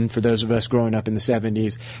 again, for those of us growing up in the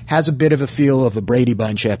 70s, has a bit of a feel of a Brady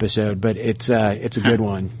Bunch episode, but it's a good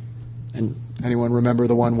one. And anyone remember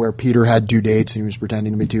the one where Peter had 2 dates and he was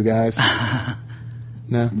pretending to be 2 guys?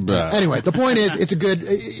 No? Anyway, the point is,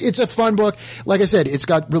 it's a fun book. Like I said, it's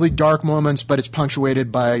got really dark moments, but it's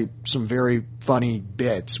punctuated by some very funny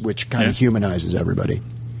bits, which kind of humanizes everybody.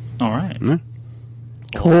 All right. Mm-hmm.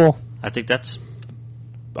 Cool. I think that's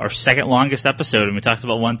our second longest episode, and we talked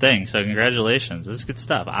about one thing. So congratulations. This is good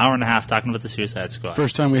stuff. Hour and a half talking about the Suicide Squad.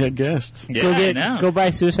 First time we had guests. Yeah, go buy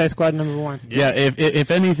Suicide Squad #1. Yeah,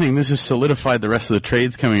 if anything, this has solidified the rest of the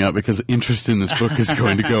trades coming up because interest in this book is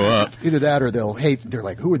going to go up. Either that or they're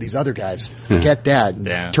like, who are these other guys? Forget that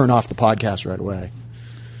and turn off the podcast right away.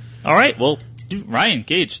 All right. Well, Ryan,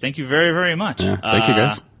 Gage, thank you very, very much. Yeah, thank you,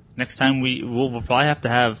 guys. Next time we'll probably have to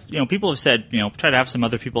have, people have said, try to have some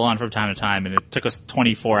other people on from time to time, and it took us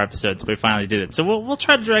 24 episodes, but we finally did it. So we'll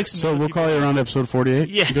try to drag some. So we'll call you around episode 48.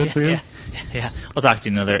 Yeah, good for you. Yeah. We'll talk to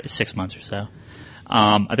you another 6 months or so.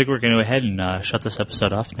 I think we're going to go ahead and shut this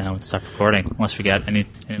episode off now and stop recording, unless we got any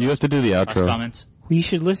you have to do the outro. Comments. You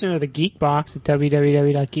should listen to the Geek Box at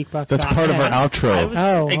www.geekbox.net. That's part of our outro.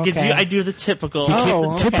 I do the typical.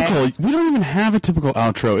 Typical. We don't even have a typical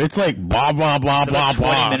outro. It's like blah blah blah blah 20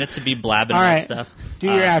 blah. minutes to be blabbing all right. that stuff. Do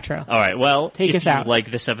your outro. All right. Well, Take us out. If you like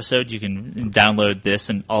this episode, you can download this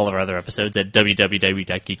and all of our other episodes at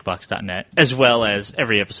www.geekbox.net, as well as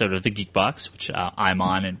every episode of the Geek Box, which I'm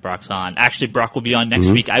on and Brock's on. Actually, Brock will be on next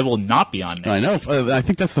week. I will not be on next week. I know. I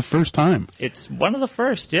think that's the first time. It's one of the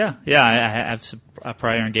first, yeah. Yeah, I have a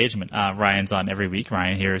prior engagement. Ryan's on every week.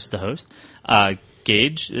 Ryan here is the host.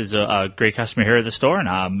 Gage is a great customer here at the store, and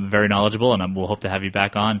I'm very knowledgeable, and we'll hope to have you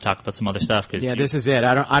back on and talk about some other stuff. This is it.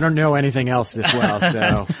 I don't know anything else this well,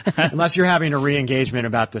 so unless you're having a re-engagement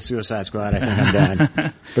about the Suicide Squad, I think I'm done.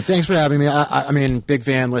 But thanks for having me. I mean, big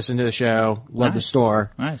fan, listen to the show, love the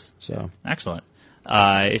store. Nice. So excellent.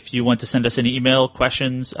 If you want to send us any email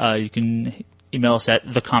questions, you can email us at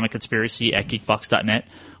thecomicconspiracy@geekbox.net,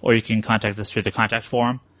 or you can contact us through the contact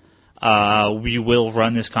form. We will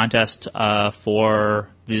run this contest for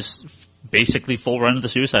this basically full run of the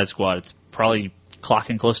Suicide Squad. It's probably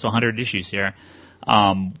clocking close to 100 issues here.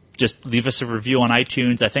 Just leave us a review on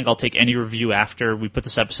iTunes. I think I'll take any review after we put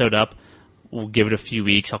this episode up. We'll give it a few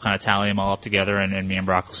weeks. I'll kind of tally them all up together, and me and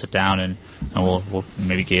Brock will sit down, and we'll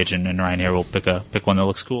maybe Gage and Ryan here will pick one that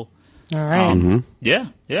looks cool. All right. Yeah.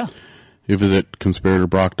 You visit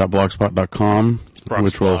conspiratorbrock.blogspot.com,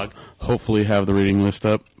 which will blog. hopefully have the reading list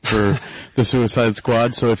up for the Suicide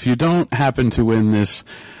Squad. So if you don't happen to win this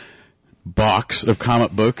box of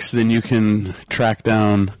comic books, then you can track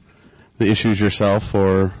down the issues yourself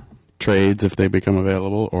or trades if they become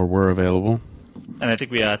available or were available. And I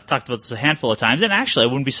think we talked about this a handful of times. And actually, I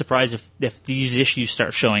wouldn't be surprised if these issues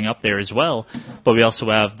start showing up there as well. But we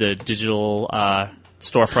also have the digital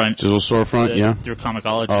storefront. Through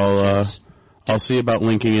Comixology. I'll see about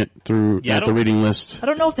linking it through the reading list. I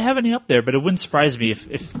don't know if they have any up there, but it wouldn't surprise me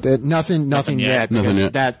if nothing yet. Nothing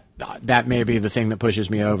yet. That may be the thing that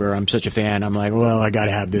pushes me over. I'm such a fan. I'm like, well, I got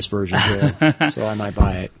to have this version too, so I might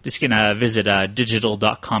buy it. Just gonna visit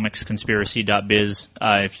digital.comicsconspiracy.biz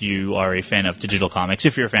if you are a fan of digital comics.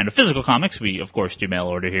 If you're a fan of physical comics, we of course do mail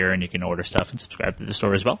order here, and you can order stuff and subscribe to the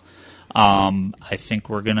store as well. I think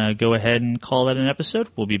we're gonna go ahead and call that an episode.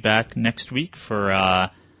 We'll be back next week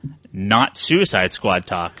for not Suicide Squad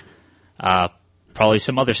talk. probably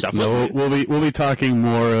some other stuff. No, we'll be talking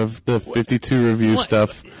more of the 52 review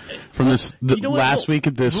stuff from last week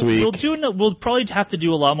and this week. We'll probably have to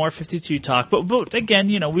do a lot more 52 talk, but again,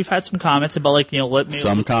 we've had some comments about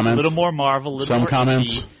some comments, a little more Marvel, a little some more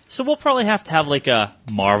comments. indie. So we'll probably have to have like a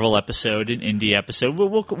Marvel episode, an indie episode.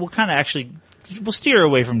 We'll kind of actually we'll steer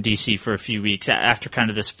away from DC for a few weeks after kind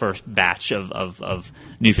of this first batch of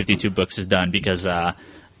New 52 books is done, because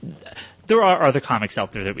there are other comics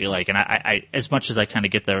out there that we like, and I as much as I kind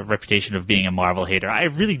of get the reputation of being a Marvel hater, I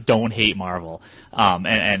really don't hate Marvel.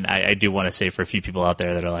 And I do want to say, for a few people out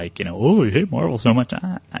there that are like, oh, you hate Marvel so much,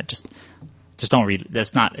 I just don't read.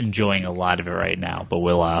 That's not enjoying a lot of it right now. But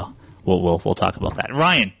we'll talk about that.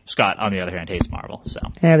 Ryan Scott, on the other hand, hates Marvel. So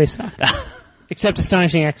yeah, they suck. Except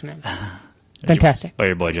Astonishing X-Men. Fantastic. Or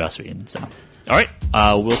your boy Joss Whedon. So all right,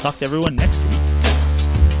 we'll talk to everyone next week.